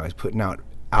prolific right now. He's putting out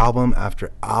album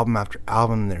after album after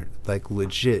album. They're like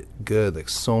legit good, like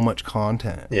so much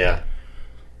content. Yeah.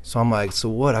 So I'm like, so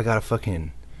what? I gotta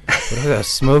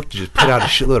smoke to just put out a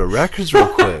shitload of records real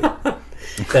quick.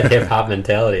 That hip hop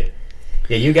mentality.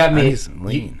 Yeah, you got me. I need some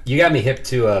lean. You got me hip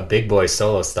to Big Boy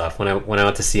solo stuff. When I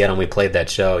went to Seattle and we played that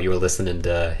show, you were listening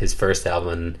to his first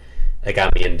album, and it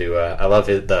got me into. I love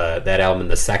that album.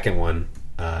 And the second one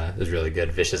was really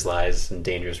good. Vicious Lies and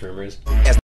Dangerous Rumors.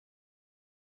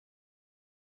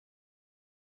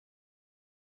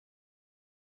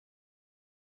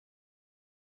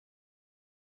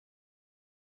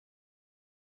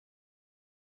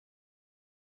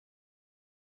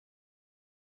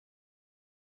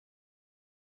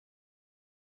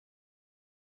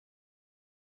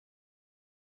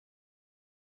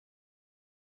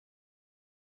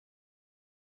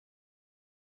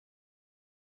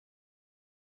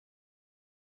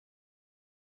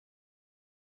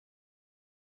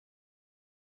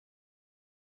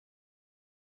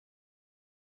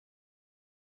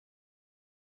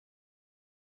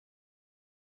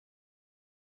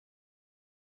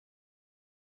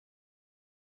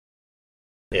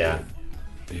 Yeah.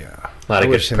 Yeah. A lot of I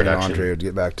wish good him and production. Andre would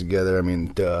get back together. I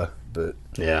mean, duh. But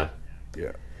Yeah.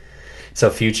 yeah. So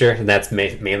Future, and that's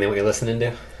mainly what you're listening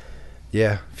to?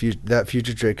 Yeah. That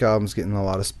Future Drake album's getting a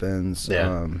lot of spins.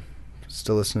 Yeah.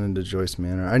 Still listening to Joyce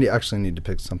Manor. Actually need to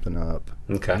pick something up.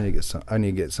 Okay. I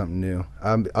need to get something new.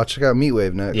 I'll check out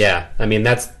Meatwave next. Yeah. I mean,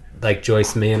 that's like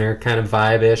Joyce Manor kind of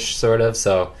vibe-ish, sort of.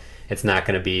 So it's not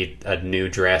going to be a new,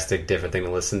 drastic, different thing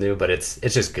to listen to, but it's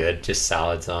just good. Just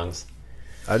solid songs.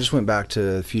 I just went back to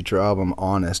the Future album,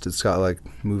 Honest. It's got like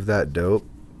Move That Dope.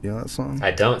 You know that song? I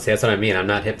don't. See, that's what I mean. I'm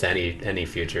not hip to any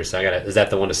Future, so I gotta. Is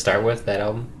that the one to start with? That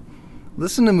album?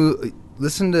 Listen to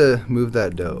Move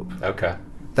That Dope. Okay.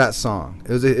 That song.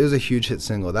 It was a huge hit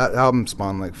single. That album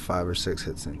spawned like 5 or 6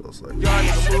 hit singles. Like,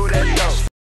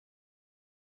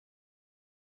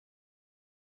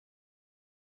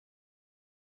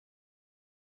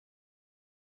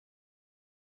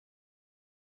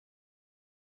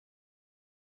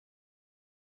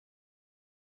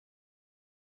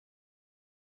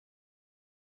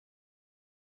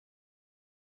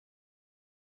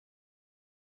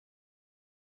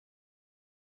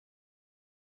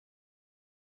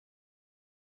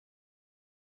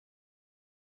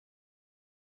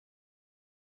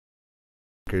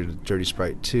 Dirty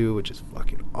Sprite 2, which is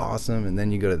fucking awesome, and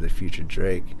then you go to the Future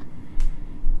Drake.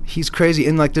 He's crazy,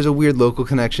 and like there's a weird local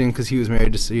connection because he was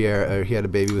married to Sierra, or he had a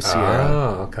baby with Sierra,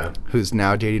 okay. who's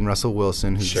now dating Russell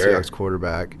Wilson, who's the Seahawks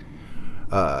quarterback.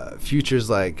 Future's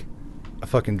like a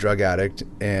fucking drug addict,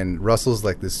 and Russell's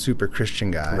like this super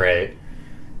Christian guy, Right.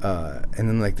 and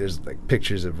then like there's like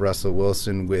pictures of Russell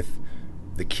Wilson with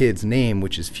the kid's name,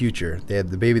 which is Future. They had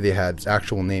the baby they had's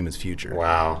actual name is Future.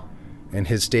 Wow. And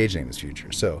his stage name is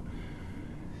Future. So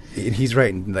and he's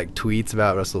writing like tweets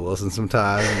about Russell Wilson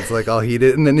sometimes. And it's like all he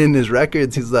did. And then in his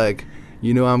records, he's like,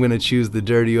 you know, I'm going to choose the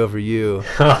dirty over you.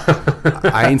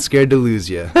 I ain't scared to lose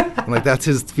you. And Like, that's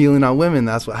his feeling on women.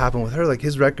 That's what happened with her. Like,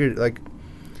 his record, like,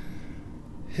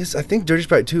 I think Dirty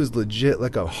Sprite 2 is legit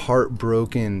like a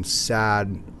heartbroken,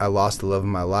 sad, I lost the love of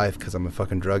my life because I'm a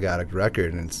fucking drug addict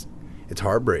record, and it's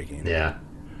heartbreaking. Yeah.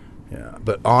 Yeah.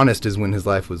 But Honest is when his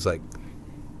life was like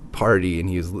party and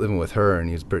he was living with her and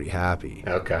he was pretty happy.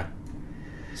 Okay.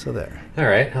 So there. All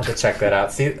right. I'll have to check that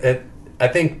out. See, I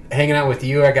think hanging out with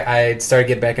you, I started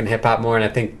getting back in hip hop more, and I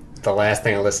think the last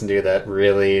thing I listened to that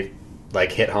really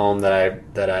like hit home that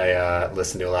I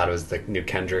listened to a lot was the new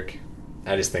Kendrick.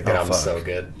 I just think that album's so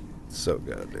good. So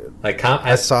good, dude. Like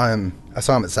I saw him at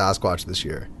Sasquatch this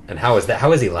year. And how was that? How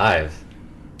was he live?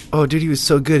 Oh, dude, he was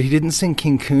so good. He didn't sing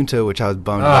King Kunta, which I was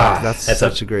bummed about. That's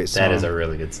such a great song. That is a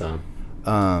really good song.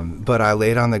 But I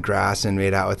laid on the grass and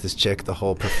made out with this chick the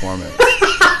whole performance.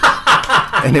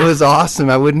 And it was awesome.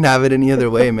 I wouldn't have it any other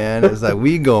way, man. It was like,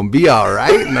 we gonna be all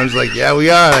right. And I was like, yeah, we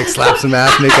are. Like, slap some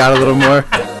ass, make out a little more.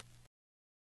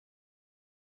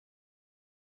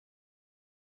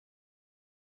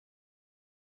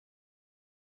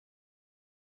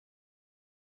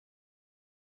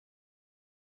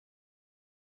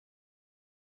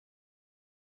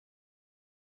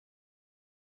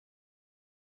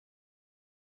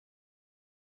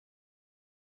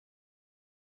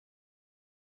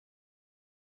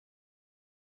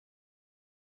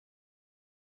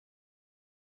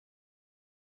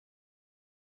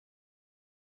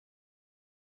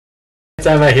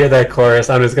 Every time I hear that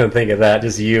chorus, I'm just gonna think of that,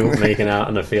 just you making out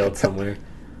in a field somewhere.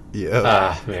 Yeah.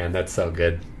 Ah, man, that's so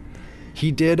good.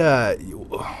 He did,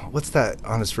 what's that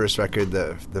on his first record,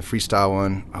 the freestyle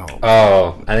one?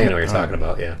 Oh, I think I know what you're talking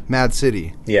about, yeah. Mad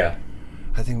City. Yeah.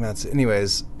 I think that's it.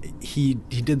 Anyways, he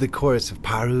did the chorus of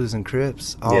Pirus and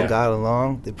Crips all got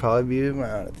along. They'd probably be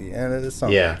around at the end of the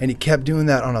song. Yeah. And he kept doing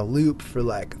that on a loop for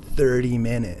like 30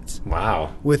 minutes.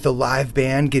 Wow. With the live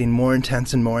band getting more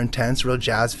intense and more intense, real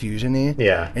jazz fusion-y.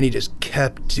 Yeah. And he just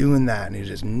kept doing that, and he was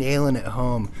just nailing it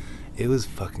home. It was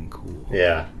fucking cool.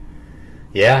 Yeah.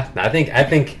 Yeah. I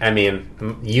think I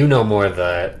mean, you know more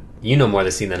the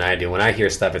scene than I do. When I hear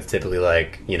stuff, it's typically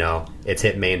like, you know, it's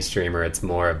hit mainstream or it's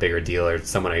more a bigger deal or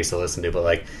someone I used to listen to. But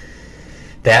like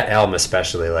that album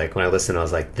especially, like when I listened, I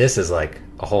was like, this is like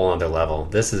a whole other level.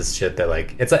 This is shit that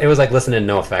like it was like listening to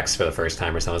No Effects for the first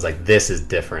time or something. I was like, this is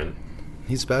different.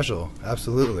 He's special,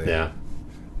 absolutely. Yeah.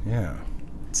 Yeah.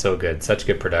 So good, such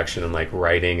good production and like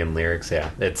writing and lyrics. Yeah,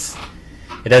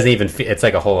 it doesn't even it's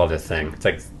like a whole other thing. It's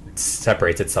like it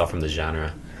separates itself from the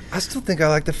genre. I still think I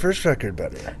like the first record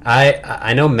better.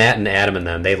 I know Matt and Adam and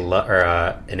them,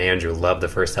 and Andrew love the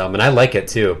first album, and I like it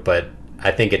too, but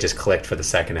I think it just clicked for the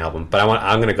second album. But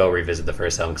I'm going to go revisit the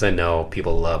first album because I know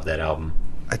people love that album.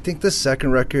 I think the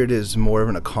second record is more of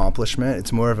an accomplishment.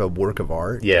 It's more of a work of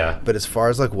art. Yeah. But as far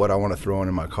as like what I want to throw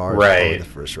in my car, right, it's probably the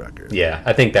first record. Yeah,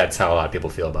 I think that's how a lot of people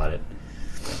feel about it.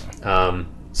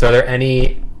 So are there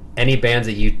any bands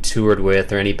that you toured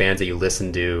with or any bands that you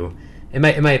listened to? It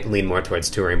might lean more towards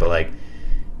touring, but like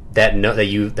that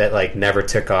like never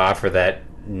took off or that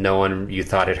no one you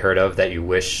thought had heard of that you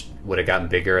wish would have gotten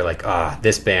bigger. Like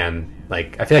this band.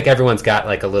 Like I feel like everyone's got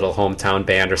like a little hometown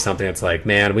band or something. That's like,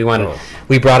 man, we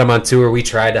brought them on tour. We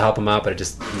tried to help them out, but it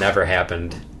just never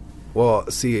happened. Well,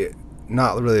 see,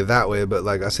 not really that way, but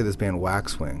like I say, this band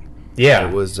Waxwing. Yeah,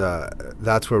 it was.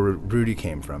 That's where Rudy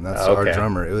came from. That's our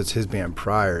drummer. It was his band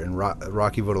prior, and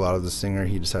Rocky Vodolato was the singer.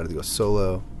 He decided to go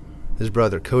solo. His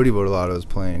brother Cody Vodolato was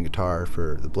playing guitar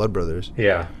for the Blood Brothers.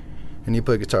 Yeah, and he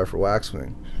played guitar for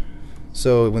Waxwing.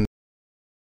 So when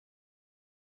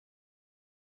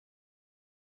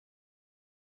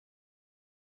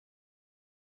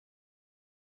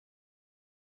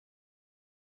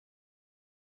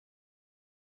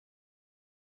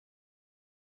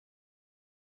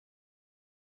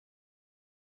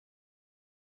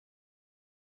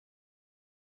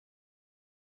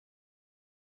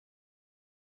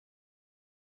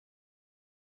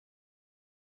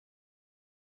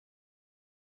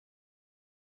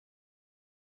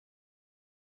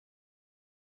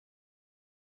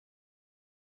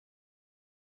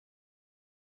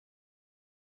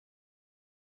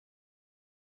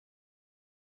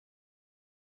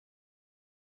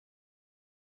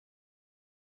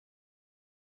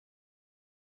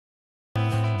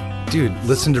dude,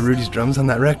 listen to Rudy's drums on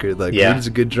that record. Like, Rudy's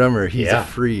a good drummer. He's a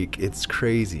freak. It's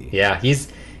crazy. Yeah,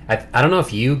 I don't know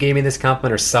if you gave me this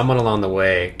compliment or someone along the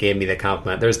way gave me the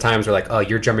compliment. There's times where like, oh,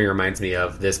 your drumming reminds me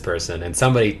of this person. And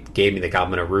somebody gave me the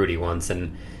compliment of Rudy once.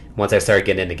 And once I started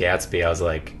getting into Gatsby, I was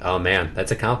like, oh, man,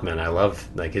 that's a compliment. I love,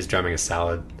 like, his drumming is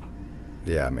solid.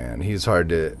 Yeah, man.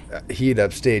 He'd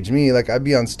upstage me. Like, I'd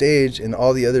be on stage and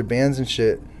all the other bands and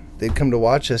shit, they'd come to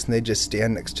watch us, and they'd just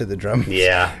stand next to the drums.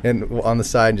 Yeah. And on the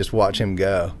side and just watch him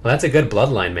go. Well, that's a good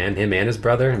bloodline, man. Him and his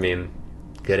brother. I mean,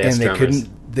 good ass And drummers.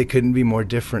 they couldn't be more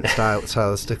different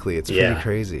stylistically. It's pretty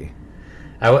crazy.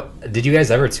 Did you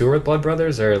guys ever tour with Blood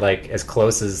Brothers, or like as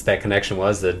close as that connection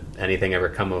was, did anything ever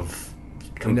come of?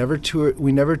 We never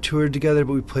toured together,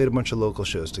 but we played a bunch of local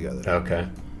shows together. Okay.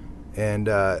 And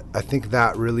I think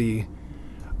that really,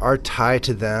 our tie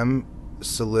to them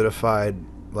solidified,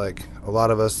 like, a lot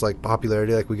of us, like,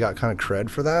 popularity. Like, we got kind of cred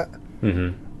for that.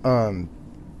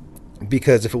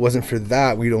 Because if it wasn't for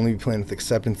that, we'd only be playing with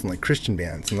Acceptance and, like, Christian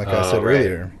bands. And like I said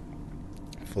earlier,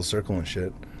 Full Circle and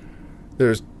shit,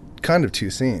 there's kind of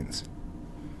two scenes,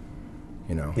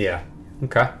 you know. Yeah.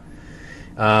 Okay.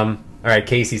 All right,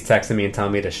 Casey's texting me and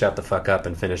telling me to shut the fuck up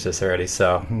and finish this already.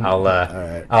 So I'll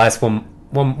ask one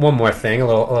more thing, a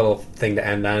little thing to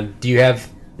end on. Do you have,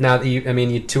 now that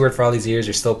you toured for all these years,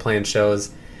 you're still playing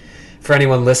shows. For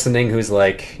anyone listening who's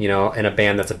like, you know, in a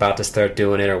band that's about to start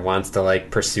doing it or wants to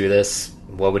like pursue this,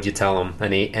 what would you tell them?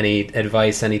 Any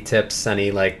advice, any tips,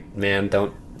 any like, man,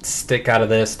 don't stick out of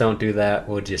this, don't do that?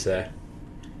 What would you say?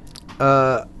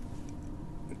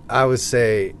 I would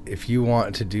say, if you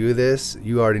want to do this,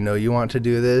 you already know you want to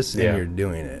do this, and you're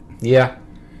doing it. Yeah.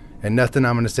 And nothing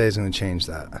I'm going to say is going to change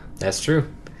that. That's true.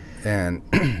 And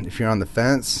if you're on the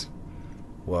fence,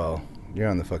 well, you're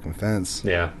on the fucking fence.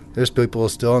 Yeah. There's people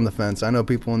still on the fence. I know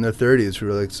people in their 30s who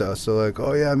are like, so like,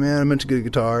 oh yeah, man, I meant to get a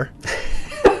guitar.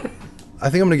 I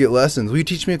think I'm going to get lessons. Will you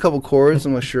teach me a couple chords?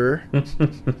 I'm like, sure.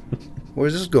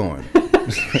 Where's this going?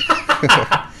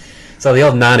 So the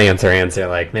old non-answer,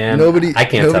 like, man, I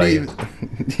can't tell you.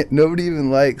 Nobody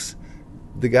even likes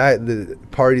the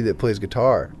party that plays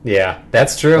guitar. Yeah,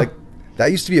 that's true. Like, that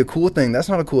used to be a cool thing. That's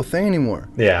not a cool thing anymore.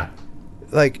 Yeah.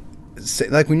 Like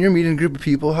when you're meeting a group of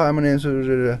people, hi, my name's,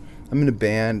 I'm in a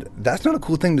band. That's not a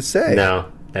cool thing to say.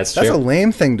 No, that's true. That's a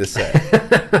lame thing to say.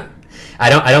 I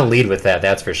don't lead with that.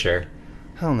 That's for sure.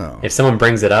 Hell no. If someone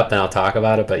brings it up, then I'll talk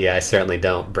about it. But yeah, I certainly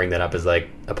don't bring that up as like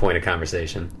a point of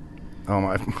conversation. Oh,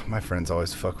 my friends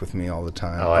always fuck with me all the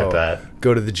time. Oh, I bet.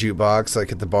 Go to the jukebox,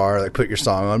 like at the bar, like put your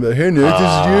song on, but hey Nick, this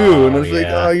is you, and I was like,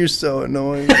 oh, you're so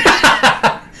annoying.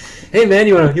 Hey man,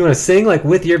 you wanna sing like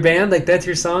with your band, like that's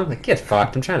your song? Like, get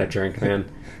fucked. I'm trying to drink, man.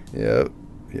 Yeah.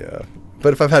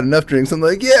 But if I've had enough drinks, I'm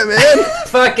like, yeah, man.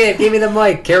 Fuck it, give me the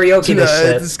mic, karaoke Tonight, this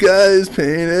shit. The sky is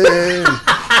painted.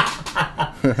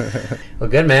 Well,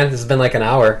 good man. This has been like an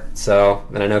hour, so,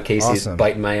 and I know Casey's Awesome.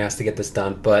 biting my ass to get this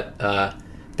done, but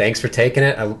thanks for taking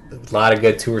it. A lot of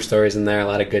good tour stories in there, a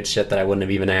lot of good shit that I wouldn't have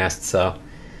even asked. So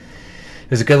it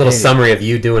was a good little summary of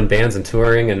you doing bands and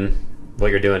touring and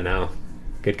what you're doing now.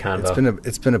 Good combo.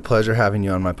 It's been a pleasure having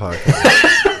you on my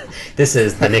podcast. This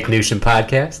is the Nic Newsham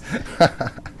podcast.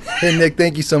 Hey Nick,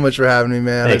 thank you so much for having me,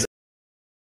 man. Thanks.